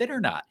the right fit or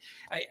not.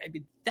 I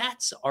mean,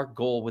 that's our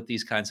goal with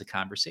these kinds of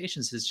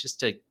conversations is just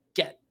to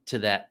get to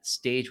that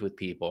stage with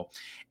people.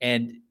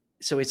 And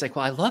so he's like,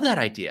 well, I love that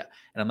idea.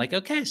 And I'm like,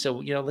 okay, so,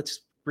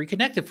 let's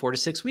reconnect in 4 to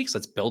 6 weeks.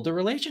 Let's build a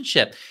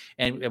relationship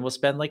and we'll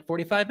spend like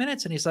 45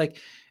 minutes. And he's like,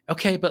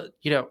 okay, but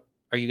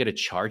are you going to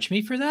charge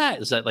me for that?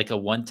 Is that like a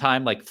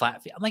one-time like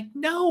flat fee? I'm like,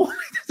 no.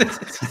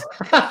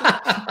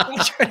 I'm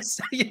trying to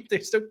say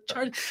there's no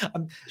charge.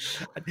 I'm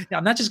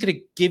not just going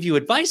to give you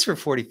advice for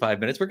 45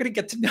 minutes. We're going to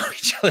get to know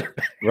each other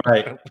better.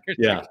 Right.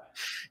 Yeah.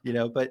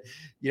 But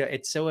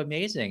it's so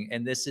amazing.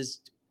 And this is,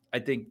 I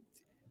think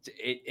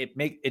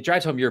it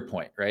drives home your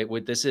point, right?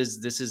 This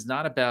is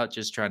not about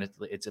just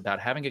it's about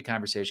having a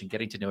conversation,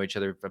 getting to know each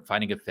other,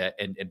 finding a fit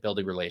and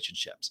building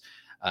relationships.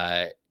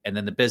 And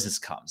then the business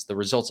comes. The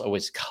results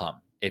always come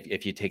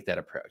if you take that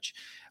approach.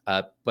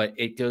 But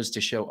it goes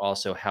to show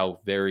also how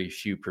very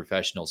few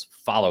professionals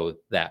follow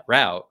that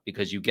route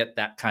because you get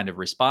that kind of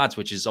response,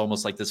 which is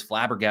almost like this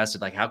flabbergasted,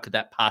 like, how could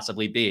that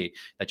possibly be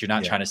that you're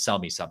not trying to sell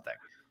me something?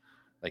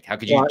 Like, how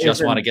could you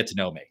just want to get to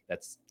know me?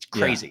 That's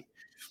crazy.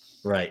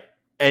 Yeah. Right.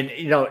 And,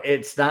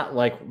 it's not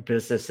like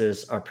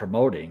businesses are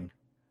promoting.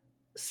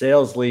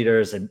 Sales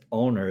leaders and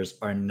owners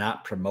are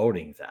not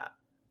promoting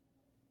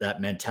that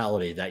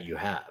mentality that you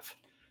have.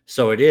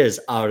 So it is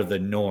out of the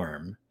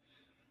norm.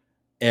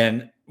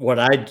 And what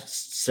I'd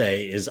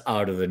say is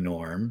out of the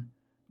norm,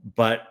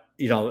 but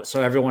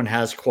so everyone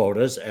has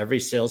quotas. Every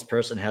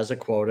salesperson has a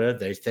quota.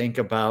 They think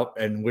about,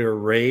 and we're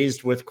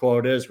raised with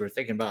quotas. We're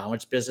thinking about how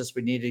much business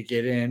we need to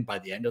get in by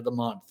the end of the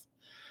month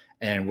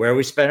and where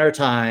we spend our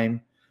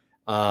time.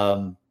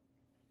 And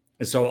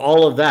so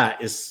all of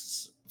that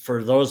is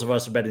for those of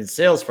us who've been in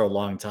sales for a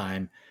long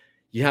time,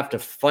 you have to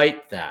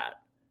fight that.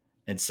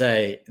 And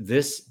say,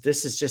 this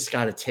has just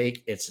got to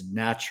take its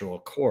natural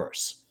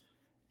course.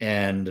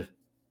 And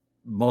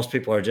most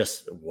people are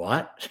just,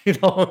 what?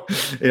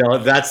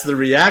 That's the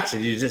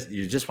reaction. You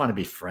just want to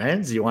be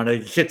friends. You want to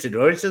get to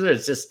know each other.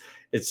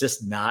 It's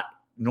just not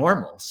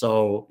normal.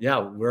 So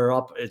yeah,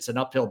 it's an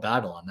uphill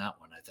battle on that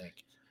one, I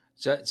think.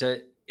 So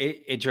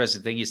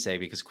Interesting thing you say,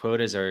 because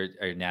quotas are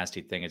a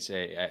nasty thing. It's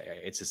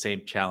the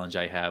same challenge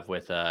I have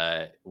with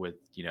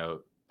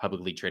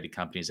publicly traded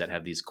companies that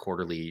have these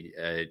quarterly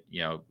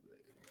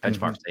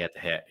benchmarks they have to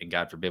hit, and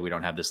God forbid we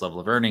don't have this level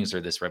of earnings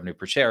or this revenue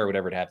per share or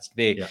whatever it happens to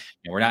be. Yeah.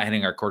 We're not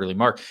hitting our quarterly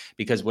mark,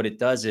 because what it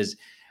does is,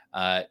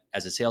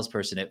 as a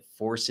salesperson, it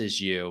forces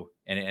you,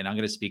 and I'm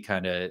going to speak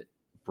kind of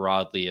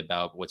broadly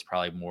about what's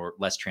probably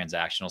less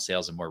transactional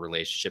sales and more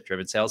relationship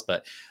driven sales,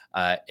 but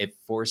it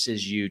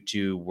forces you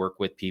to work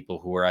with people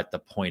who are at the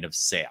point of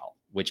sale,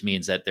 which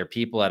means that they're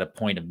people at a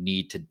point of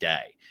need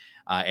today.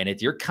 And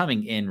if you're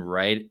coming in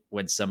right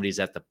when somebody's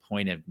at the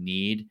point of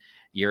need,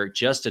 you're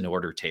just an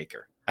order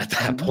taker at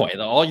that point.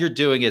 All you're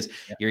doing is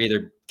you're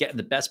either getting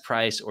the best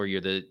price, or you're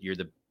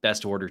the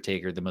best order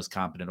taker, the most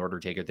competent order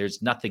taker.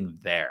 There's nothing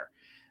there.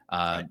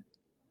 Right.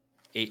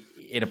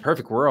 In a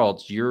perfect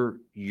world,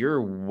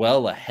 you're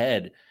well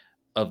ahead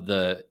of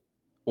the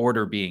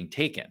order being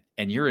taken,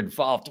 and you're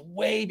involved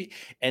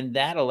and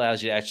that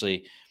allows you to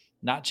actually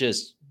not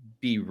just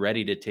be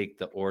ready to take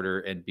the order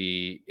and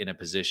be in a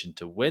position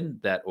to win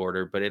that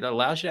order, but it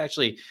allows you to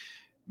actually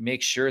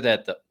make sure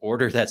that the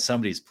order that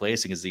somebody's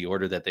placing is the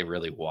order that they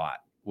really want,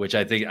 which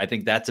I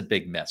think that's a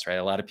big miss, right?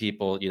 A lot of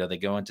people, they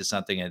go into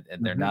something and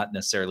they're not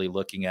necessarily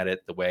looking at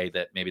it the way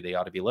that maybe they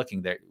ought to be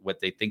looking. There,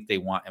 what they think they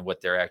want and what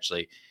they're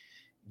actually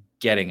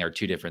getting are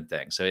two different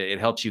things. So it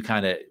helps you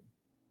kind of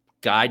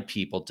guide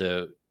people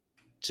to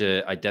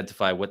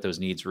identify what those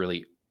needs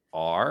really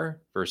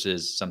are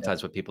versus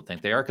sometimes what people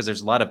think they are, because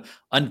there's a lot of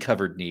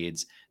uncovered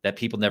needs that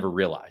people never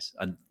realize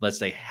unless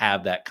they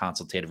have that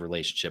consultative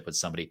relationship with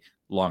somebody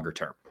longer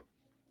term.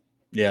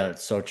 Yeah,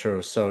 it's so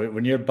true. So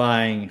when you're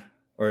buying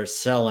or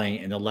selling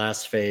in the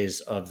last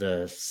phase of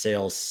the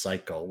sales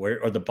cycle,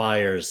 or the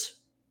buyer's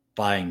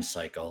buying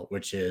cycle,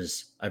 which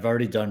is, I've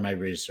already done my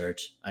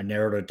research, I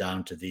narrowed it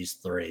down to these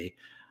 3.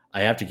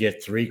 I have to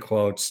get 3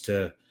 quotes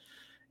to,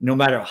 no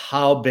matter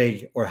how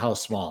big or how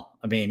small.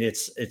 I mean,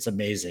 it's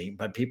amazing.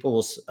 But people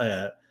will,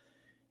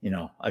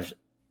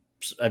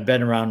 I've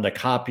been around the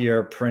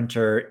copier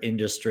printer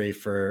industry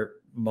for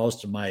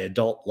most of my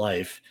adult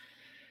life,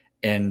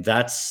 and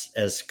that's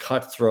as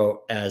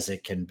cutthroat as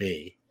it can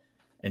be.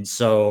 And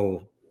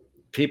so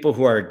people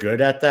who are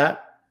good at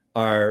that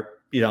are,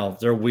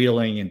 they're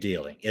wheeling and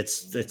dealing.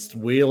 It's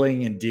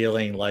wheeling and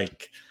dealing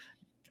like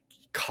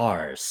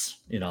cars,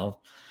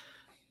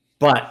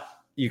 but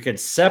you can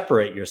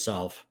separate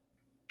yourself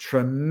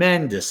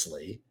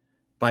tremendously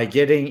by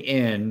getting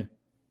in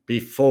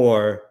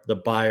before the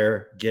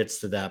buyer gets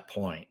to that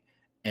point.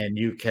 And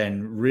you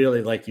can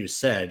really, like you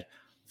said,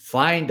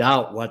 find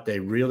out what they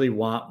really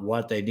want,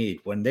 what they need.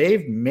 When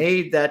they've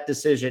made that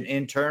decision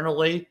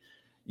internally,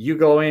 you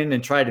go in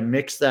and try to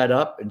mix that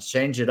up and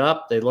change it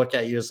up. They look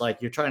at you as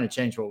like, you're trying to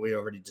change what we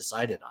already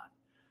decided on.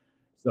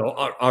 So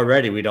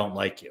already we don't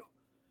like you.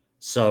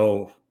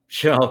 So,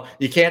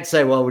 you can't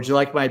say, well, would you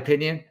like my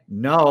opinion?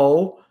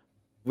 No,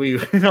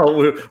 we've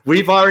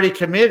already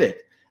committed.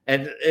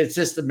 And it's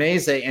just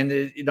amazing.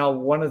 And,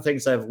 one of the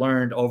things I've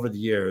learned over the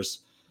years,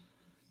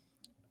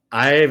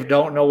 I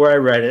don't know where I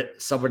read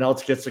it. Someone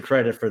else gets the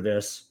credit for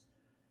this.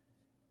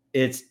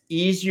 It's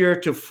easier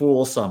to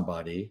fool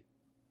somebody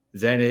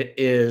than it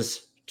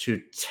is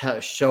to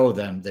show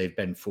them they've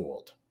been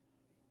fooled.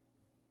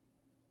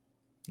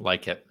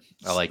 Like it.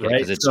 I like it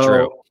because it's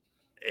true.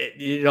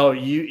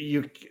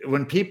 You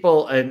when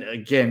people, and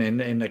again,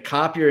 in the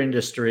copier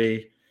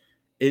industry,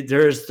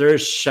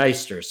 there's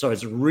shysters. So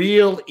it's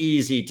real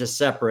easy to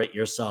separate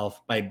yourself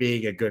by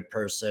being a good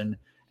person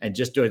and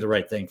just doing the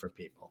right thing for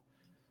people.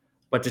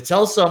 But to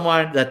tell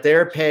someone that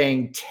they're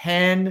paying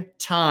 10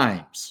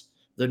 times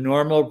the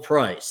normal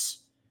price,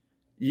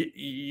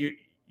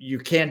 you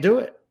can't do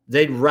it.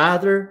 They'd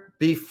rather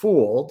be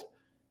fooled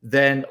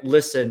than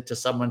listen to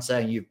someone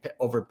saying you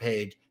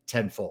overpaid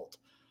tenfold.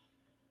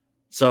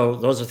 So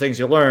those are things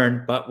you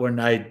learn. But when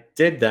I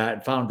did that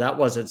and found that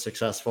wasn't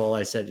successful,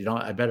 I said,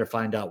 I better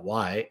find out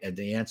why. And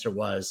the answer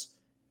was,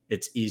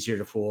 it's easier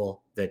to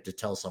fool than to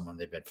tell someone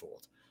they've been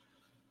fooled.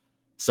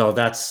 So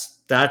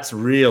that's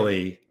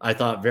really, I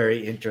thought,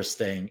 very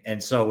interesting.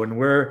 And so when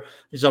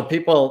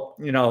people,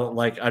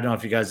 like, I don't know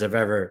if you guys have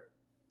ever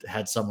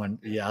had someone,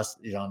 yes,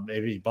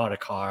 maybe you bought a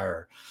car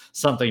or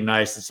something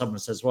nice, and someone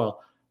says,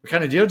 well, what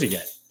kind of deal did you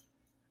get?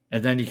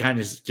 And then you kind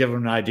of give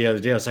them an idea of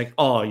the deal. It's like,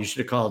 oh, you should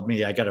have called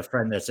me. I got a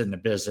friend that's in the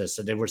business,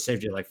 and they would have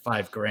saved you like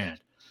 $5,000.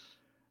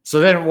 So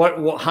then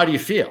how do you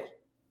feel?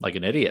 Like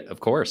an idiot, of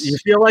course. You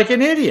feel like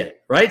an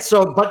idiot, right?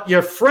 So, but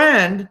your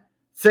friend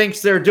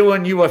thinks they're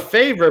doing you a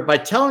favor by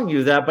telling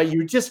you that, but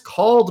you just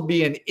called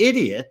me an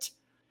idiot.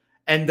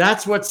 And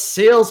that's what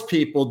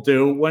salespeople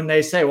do when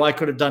they say, well, I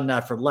could have done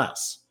that for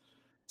less.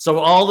 So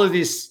all of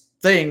these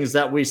things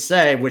that we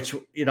say, which,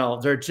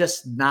 they're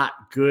just not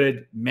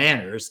good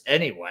manners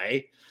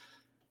anyway,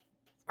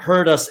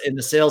 hurt us in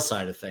the sales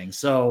side of things.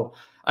 So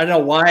I don't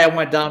know why I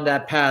went down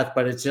that path,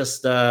 but it's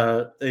just,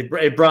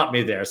 it brought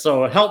me there.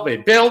 So help me,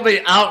 bail me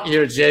out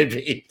here,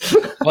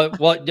 JB.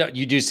 well,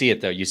 you do see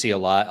it though. You see a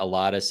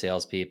lot of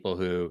salespeople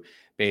who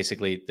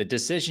basically the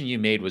decision you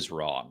made was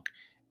wrong.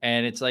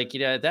 And it's like,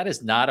 that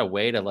is not a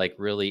way to like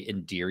really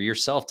endear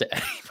yourself to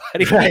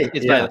anybody. Right,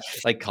 It's yeah.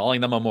 like calling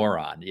them a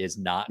moron is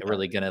not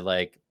really going to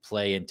like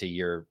play into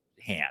your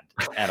hand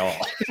at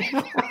all.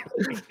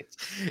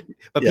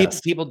 But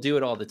Yes. people do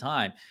it all the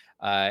time.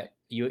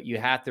 You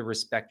have to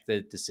respect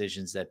the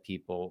decisions that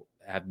people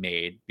have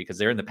made because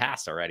they're in the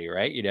past already,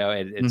 right?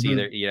 And it's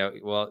either,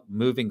 well,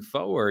 moving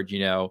forward,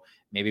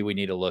 maybe we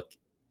need to look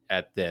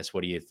at this.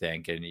 What do you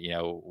think? And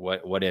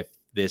what if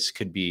this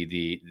could be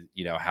the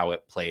how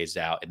it plays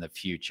out in the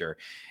future?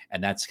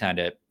 And that's kind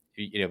of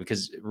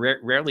because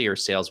rarely are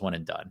sales one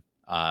and done.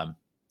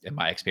 In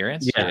my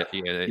experience,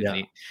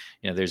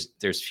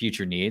 there's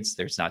future needs.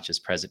 There's not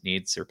just present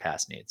needs or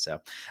past needs.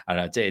 So I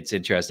don't know. It's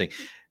interesting.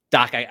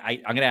 Doc,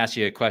 I'm going to ask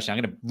you a question.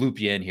 I'm going to loop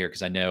you in here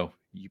because I know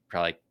you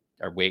probably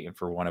are waiting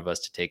for one of us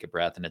to take a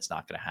breath, and it's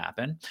not going to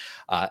happen.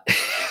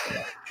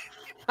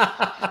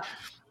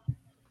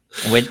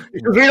 When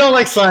we don't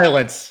like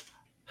silence.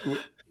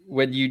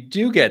 When you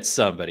do get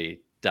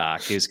somebody,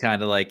 Doc, who's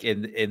kind of like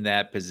in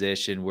that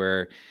position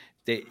where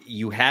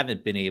you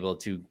haven't been able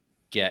to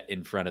get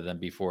in front of them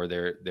before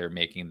they're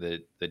making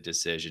the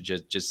decision,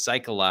 just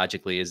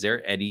psychologically, is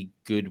there any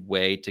good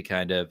way to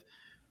kind of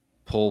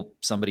pull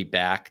somebody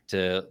back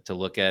to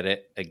look at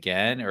it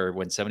again? Or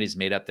when somebody's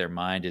made up their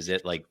mind, is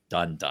it like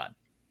done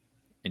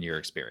in your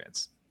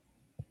experience?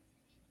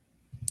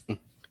 And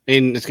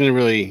it's going to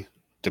really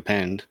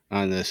depend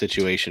on the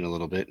situation a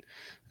little bit.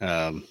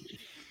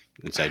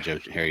 Inside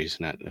joke Harry's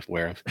not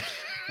aware of.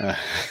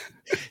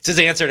 It's his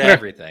answer to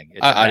everything.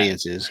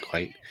 Audience is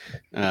quite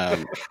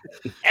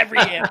every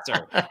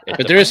answer.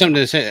 But there is something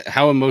to say.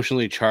 How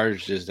emotionally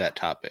charged is that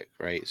topic,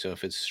 right? So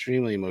if it's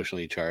extremely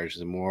emotionally charged,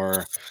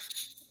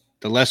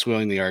 the less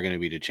willing they are going to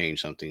be to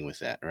change something with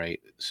that,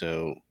 right?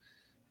 So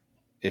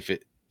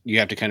you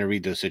have to kind of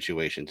read those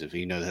situations. If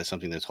you know that's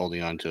something that's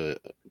pulling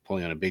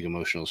on a big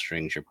emotional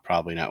strings, you're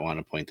probably not want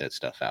to point that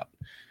stuff out.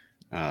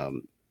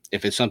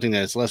 If it's something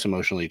that's less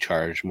emotionally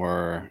charged,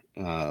 more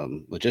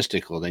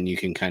logistical, then you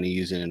can kind of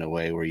use it in a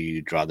way where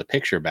you draw the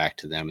picture back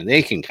to them and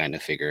they can kind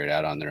of figure it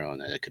out on their own.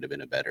 That it could have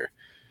been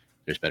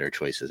there's better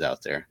choices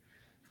out there.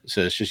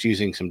 So it's just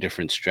using some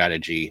different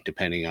strategy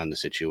depending on the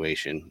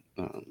situation.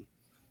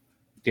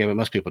 But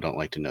most people don't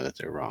like to know that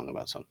they're wrong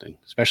about something,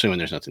 especially when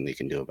there's nothing they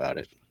can do about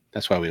it.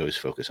 That's why we always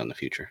focus on the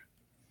future.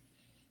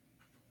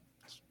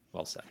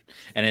 Well said.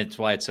 And it's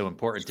why it's so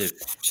important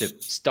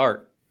to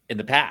start in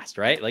the past,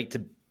 right? Like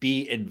to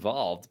be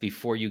involved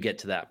before you get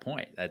to that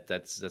point.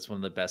 That's one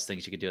of the best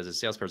things you could do as a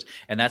salesperson.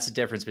 And that's the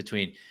difference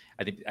between,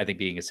 I think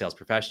being a sales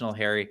professional,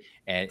 Harry,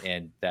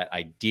 and that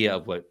idea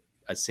of what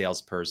a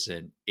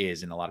salesperson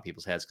is in a lot of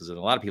people's heads. Because in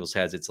a lot of people's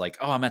heads, it's like,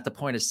 oh, I'm at the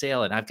point of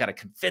sale and I've got to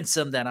convince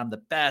them that I'm the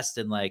best.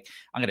 And like,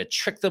 I'm going to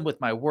trick them with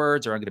my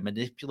words, or I'm going to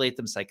manipulate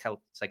them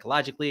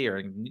psychologically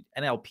or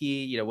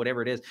NLP,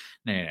 whatever it is.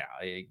 No.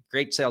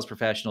 Great sales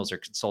professionals or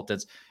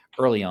consultants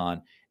early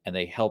on, and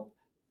they help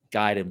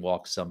guide and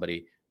walk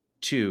somebody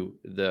to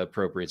the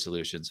appropriate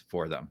solutions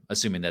for them,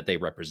 assuming that they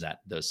represent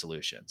those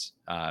solutions.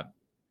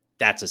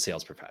 That's a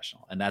sales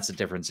professional. And that's the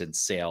difference in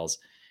sales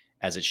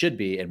as it should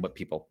be and what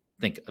people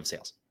think of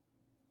sales.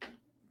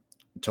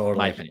 Totally.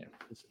 My opinion.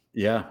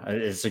 Yeah,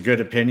 it's a good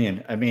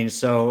opinion. I mean,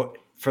 so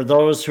for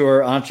those who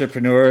are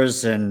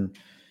entrepreneurs and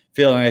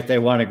feeling like they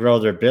want to grow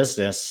their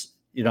business,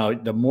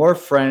 the more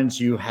friends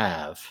you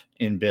have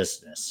in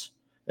business,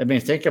 I mean,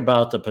 think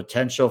about the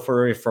potential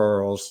for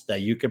referrals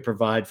that you could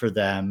provide for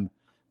them,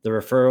 the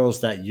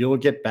referrals that you'll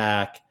get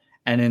back.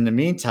 And in the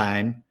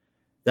meantime,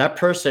 that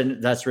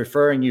person that's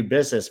referring you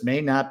business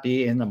may not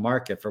be in the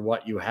market for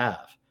what you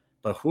have.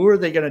 But who are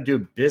they going to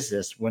do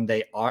business when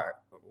they are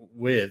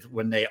in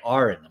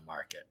the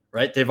market,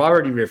 right? They've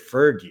already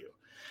referred you.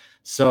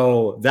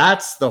 So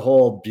that's the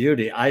whole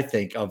beauty, I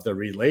think, of the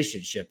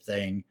relationship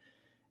thing,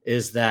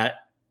 is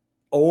that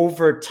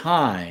over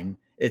time,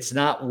 it's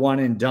not one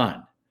and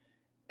done.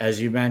 As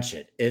you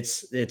mentioned,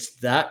 it's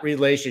that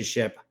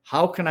relationship.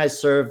 How can I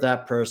serve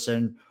that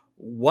person?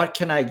 What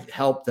can I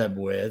help them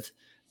with?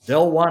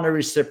 They'll want to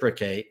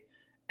reciprocate.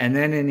 And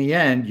then in the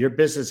end, your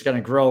business is going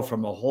to grow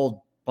from a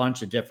whole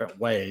bunch of different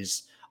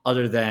ways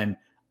other than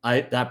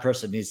that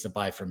person needs to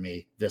buy from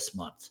me this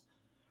month.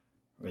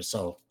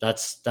 So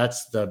that's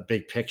the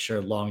big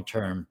picture,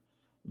 long-term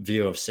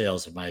view of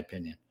sales, in my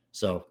opinion.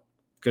 So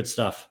good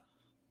stuff.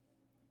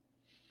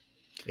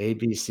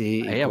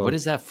 ABC. Yeah. What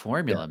is that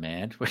formula,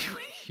 man?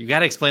 You got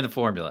to explain the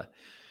formula.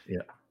 Yeah.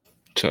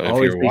 So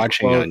if you're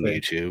watching on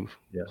YouTube,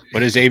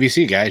 what is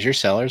ABC, guys? You're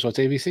sellers. What's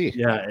ABC?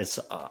 Yeah, it's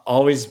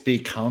always be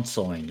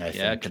counseling, I think.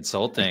 Yeah,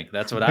 consulting.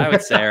 That's what I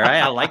would say,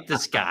 right? I like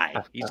this guy.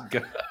 He's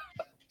good.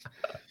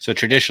 So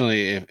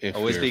traditionally, if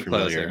always you're be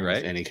closing, right?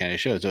 With any kind of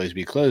show, it's always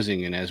be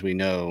closing. And as we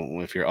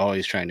know, if you're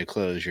always trying to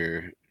close,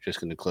 you're just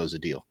going to close the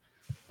deal.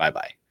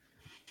 Bye-bye.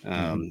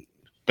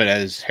 But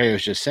as Harry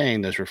was just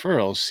saying, those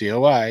referrals,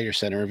 COI, your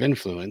center of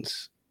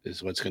influence,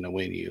 is what's going to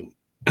win you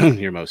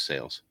your most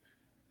sales.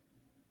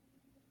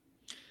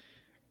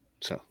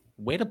 So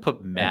Way to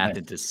put math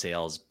into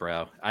sales,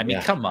 bro. I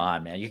mean, come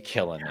on, man. You're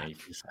killing me.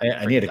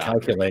 I need a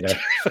calculator.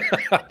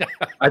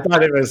 I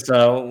thought it was,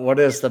 what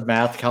is the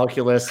math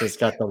calculus? It's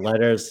got the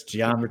letters,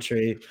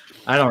 geometry.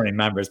 I don't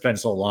remember. It's been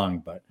so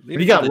long, but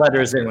when you got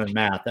letters in with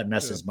math, that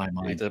messes my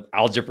mind. The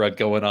algebra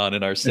going on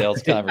in our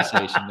sales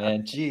conversation,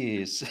 man.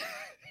 Jeez.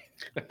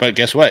 But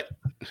guess what?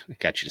 I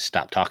got you to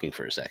stop talking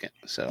for a second.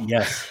 So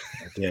yes,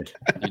 I did.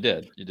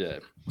 You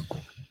did.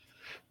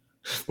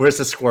 Where's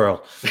the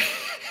squirrel?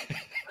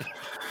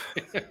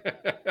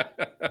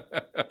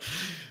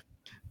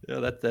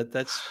 Yeah,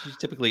 that's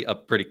typically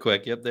up pretty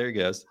quick. Yep, there he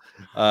goes.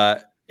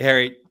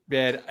 Harry,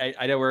 man,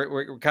 I know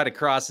we're kind of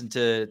crossing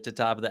to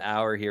top of the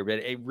hour here, but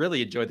I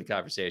really enjoyed the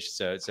conversation.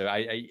 So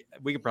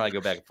we could probably go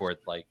back and forth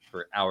like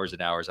for hours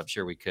and hours. I'm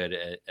sure we could,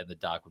 and the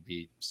doc would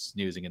be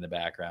snoozing in the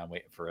background,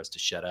 waiting for us to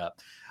shut up.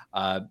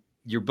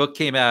 Your book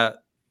came out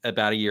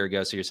about a year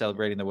ago, so you're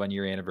celebrating the 1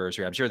 year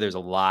anniversary. I'm sure there's a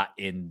lot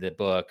in the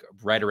book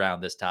right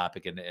around this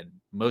topic and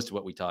most of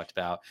what we talked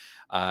about.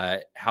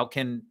 How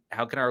can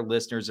our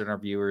listeners and our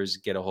viewers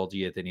get a hold of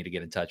you if they need to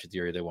get in touch with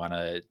you or they want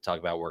to talk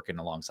about working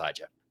alongside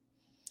you?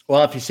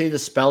 Well, if you see the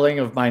spelling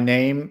of my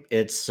name,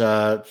 it's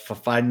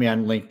find me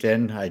on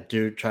LinkedIn. I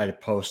do try to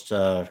post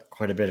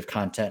quite a bit of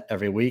content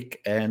every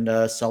week, and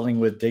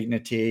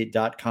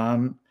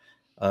sellingwithdignity.com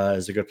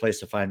is a good place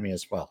to find me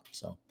as well.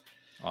 So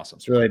awesome.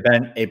 It's really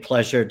been a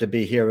pleasure to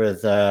be here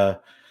with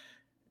a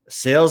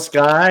sales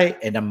guy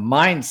and a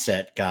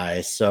mindset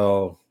guy.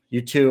 So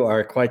you two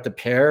are quite the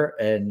pair,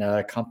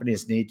 and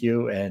companies need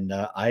you. And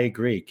I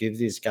agree. Give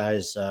these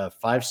guys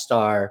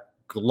 5-star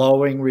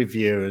glowing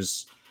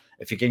reviews.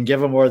 If you can give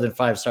them more than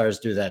 5 stars,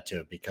 do that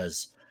too,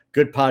 because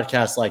good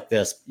podcasts like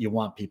this, you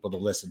want people to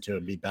listen to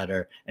and be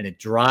better, and it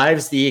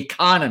drives the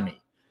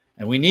economy,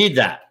 and we need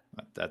that.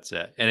 That's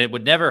it. And it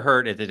would never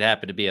hurt if it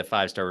happened to be a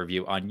 5-star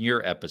review on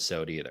your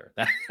episode either.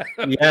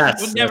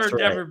 Yes,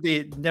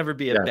 would never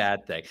be a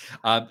bad thing.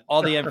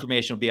 All the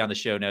information will be on the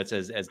show notes,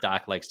 as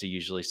Doc likes to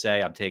usually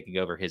say. I'm taking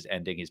over his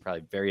ending. He's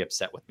probably very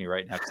upset with me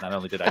right now because not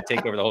only did I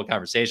take over the whole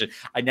conversation,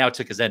 I now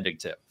took his ending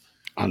too.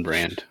 On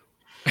brand.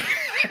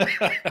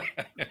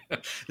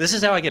 This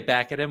is how I get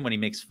back at him when he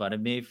makes fun of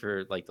me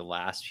for like the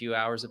last few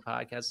hours of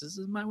podcasts. This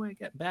is my way to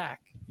get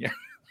back. Yeah.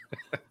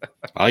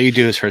 All you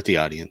do is hurt the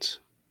audience.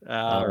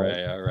 All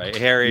right.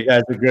 Harry, you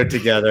guys are good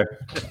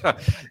together.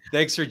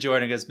 Thanks for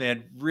joining us,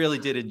 man. Really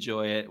did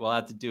enjoy it. We'll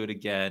have to do it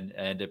again,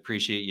 and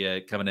appreciate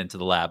you coming into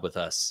the lab with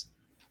us.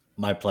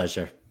 My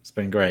pleasure. It's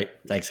been great.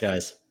 Thanks,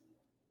 guys.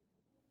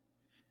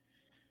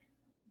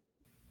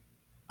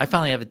 I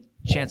finally have a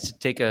chance to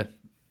take a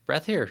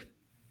breath here.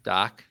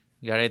 Doc,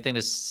 you got anything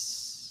to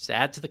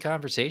add to the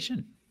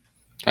conversation?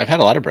 I've had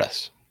a lot of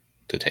breaths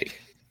to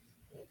take.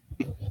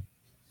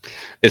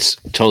 It's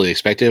totally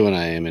expected when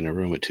I am in a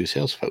room with 2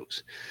 sales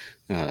folks.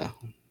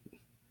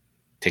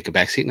 Take a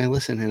back seat and I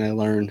listen and I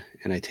learn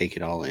and I take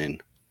it all in.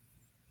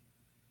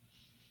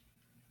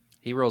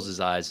 He rolls his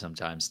eyes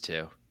sometimes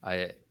too.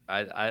 I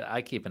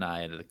keep an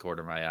eye into the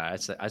corner of my eye.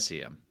 I see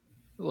him.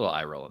 A little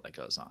eye rolling that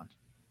goes on.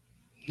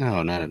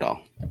 No, not at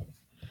all.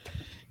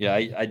 Yeah,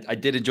 I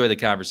did enjoy the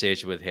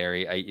conversation with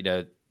Harry.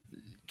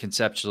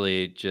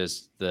 Conceptually,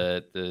 just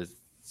the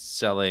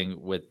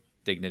selling with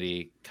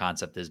dignity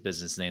concept, his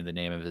business name, the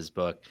name of his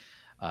book,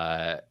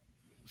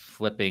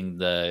 flipping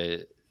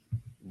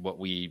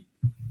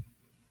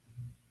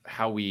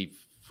how we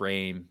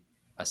frame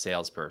a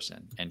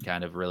salesperson and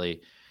kind of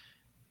really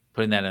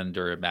putting that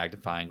under a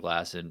magnifying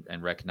glass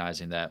and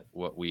recognizing that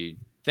what we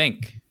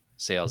think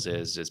sales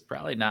is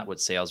probably not what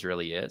sales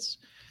really is.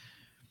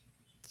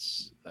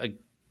 It's a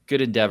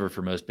good endeavor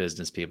for most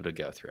business people to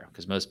go through,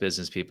 because most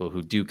business people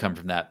who do come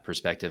from that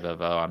perspective of,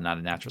 oh, I'm not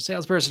a natural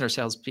salesperson, or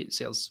sales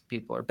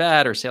people are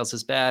bad, or sales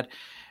is bad,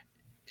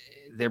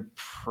 they're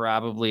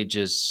probably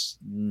just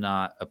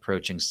not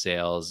approaching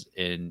sales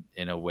in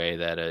a way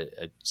that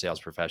a sales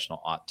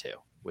professional ought to,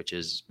 which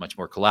is much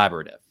more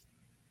collaborative.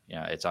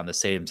 It's on the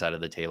same side of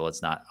the table.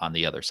 It's not on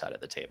the other side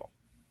of the table.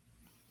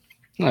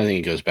 I think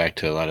it goes back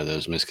to a lot of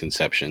those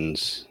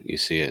misconceptions. You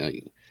see it,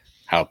 like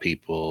how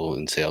people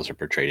in sales are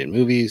portrayed in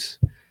movies,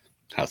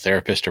 how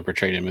therapists are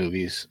portrayed in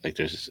movies. Like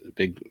there's a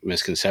big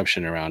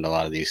misconception around a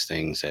lot of these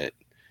things that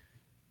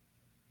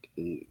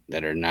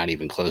are not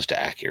even close to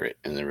accurate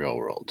in the real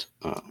world.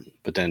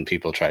 But then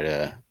people try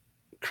to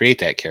create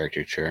that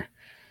caricature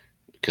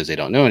because they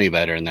don't know any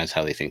better, and that's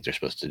how they think they're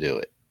supposed to do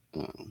it.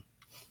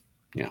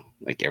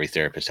 Like every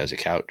therapist has a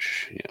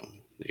couch,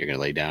 you're going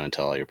to lay down and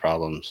tell all your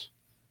problems.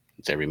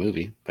 It's every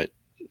movie, but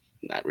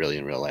not really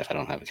in real life. I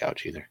don't have a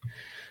couch either.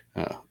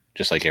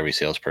 Just like every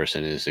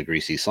salesperson is a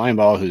greasy slime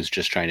ball who's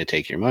just trying to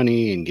take your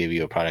money and give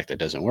you a product that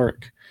doesn't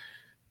work.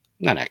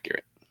 Not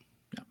accurate.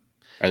 No.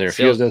 Are there a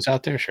few of those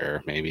out there?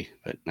 Sure, maybe,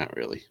 but not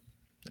really.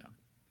 No.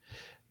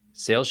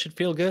 Sales should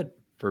feel good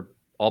for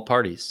all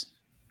parties,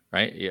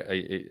 right?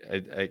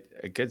 A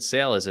good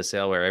sale is a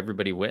sale where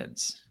everybody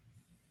wins.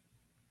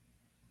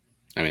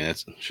 I mean,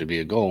 that should be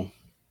a goal.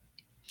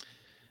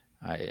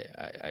 I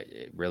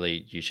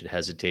really, you should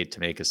hesitate to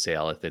make a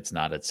sale if it's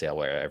not a sale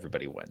where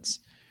everybody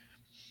wins.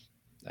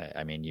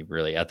 I mean, you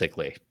really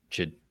ethically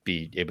should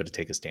be able to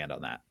take a stand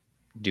on that.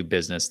 Do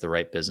business, the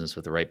right business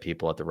with the right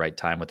people at the right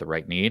time with the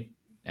right need,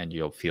 and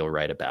you'll feel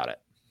right about it.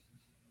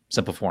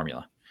 Simple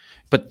formula.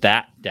 Put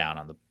that down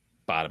on the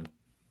bottom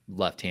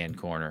left-hand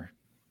corner.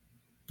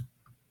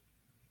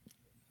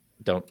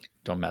 Don't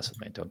mess with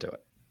me. Don't do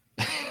it.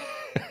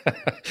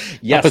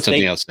 Yes, I'll put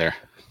something else there.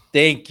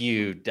 Thank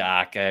you,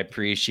 Doc. I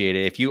appreciate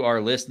it. If you are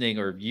listening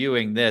or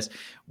viewing this,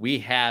 we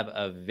have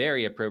a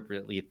very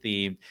appropriately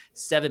themed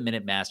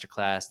 7-minute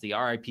masterclass, the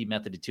RIP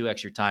method to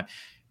 2x your time.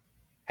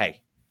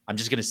 Hey, I'm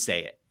just going to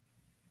say it.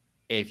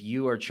 If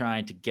you are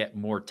trying to get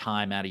more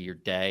time out of your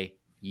day,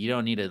 you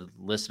don't need to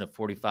listen to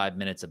 45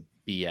 minutes of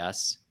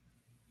BS,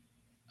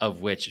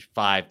 of which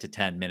 5 to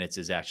 10 minutes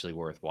is actually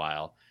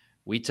worthwhile.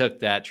 We took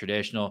that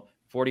traditional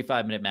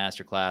 45-minute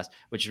masterclass,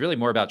 which is really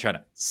more about trying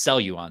to sell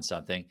you on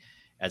something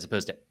as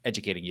opposed to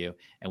educating you.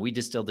 And we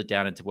distilled it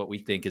down into what we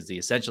think is the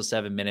essential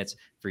 7 minutes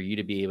for you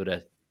to be able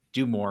to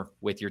do more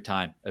with your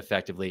time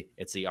effectively.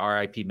 It's the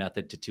RIP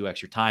method to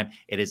 2x your time.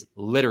 It is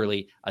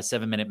literally a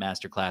 7-minute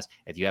masterclass.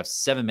 If you have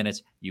 7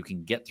 minutes, you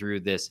can get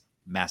through this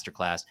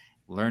masterclass,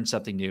 learn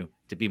something new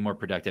to be more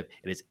productive.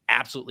 It is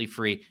absolutely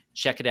free.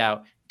 Check it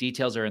out.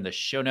 Details are in the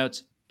show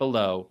notes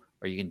below,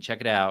 or you can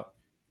check it out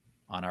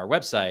on our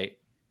website,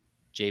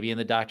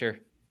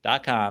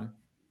 jbandthedoctor.com/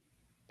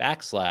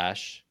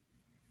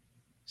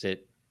 is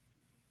it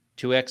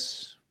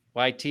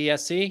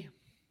 2XYTSC?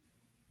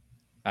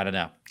 I don't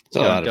know. It's a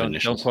lot of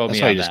initials. Don't quote That's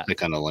me why on you just that.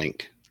 click on the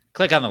link.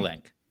 Click on the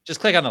link.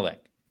 Just click on the link.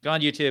 Go on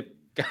YouTube.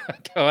 Go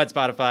on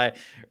Spotify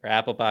or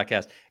Apple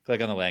Podcasts.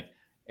 Click on the link.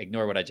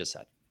 Ignore what I just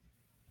said.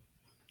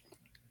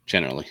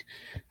 Generally.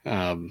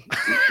 It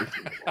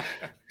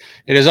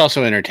is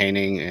also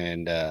entertaining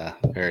and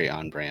very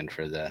on brand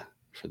for the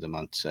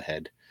months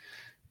ahead.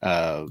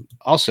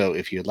 Also,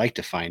 if you'd like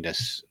to find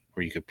us,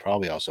 or you could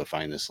probably also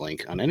find this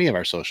link on any of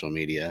our social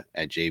media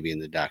at JB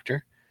and the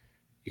Doctor,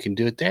 you can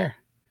do it there.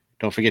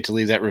 Don't forget to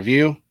leave that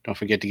review. Don't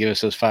forget to give us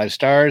those 5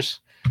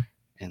 stars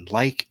and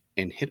like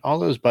and hit all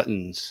those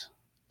buttons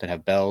that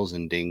have bells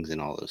and dings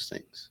and all those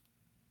things.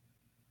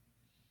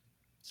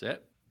 That's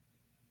it.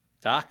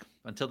 Doc,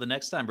 until the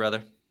next time,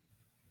 brother.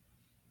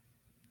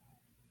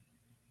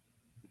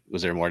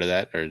 Was there more to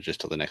that, or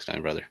just till the next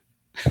time, brother?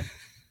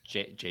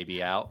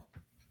 JB out.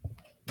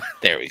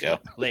 There we go.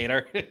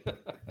 Later.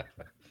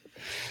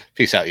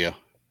 Peace out, yo.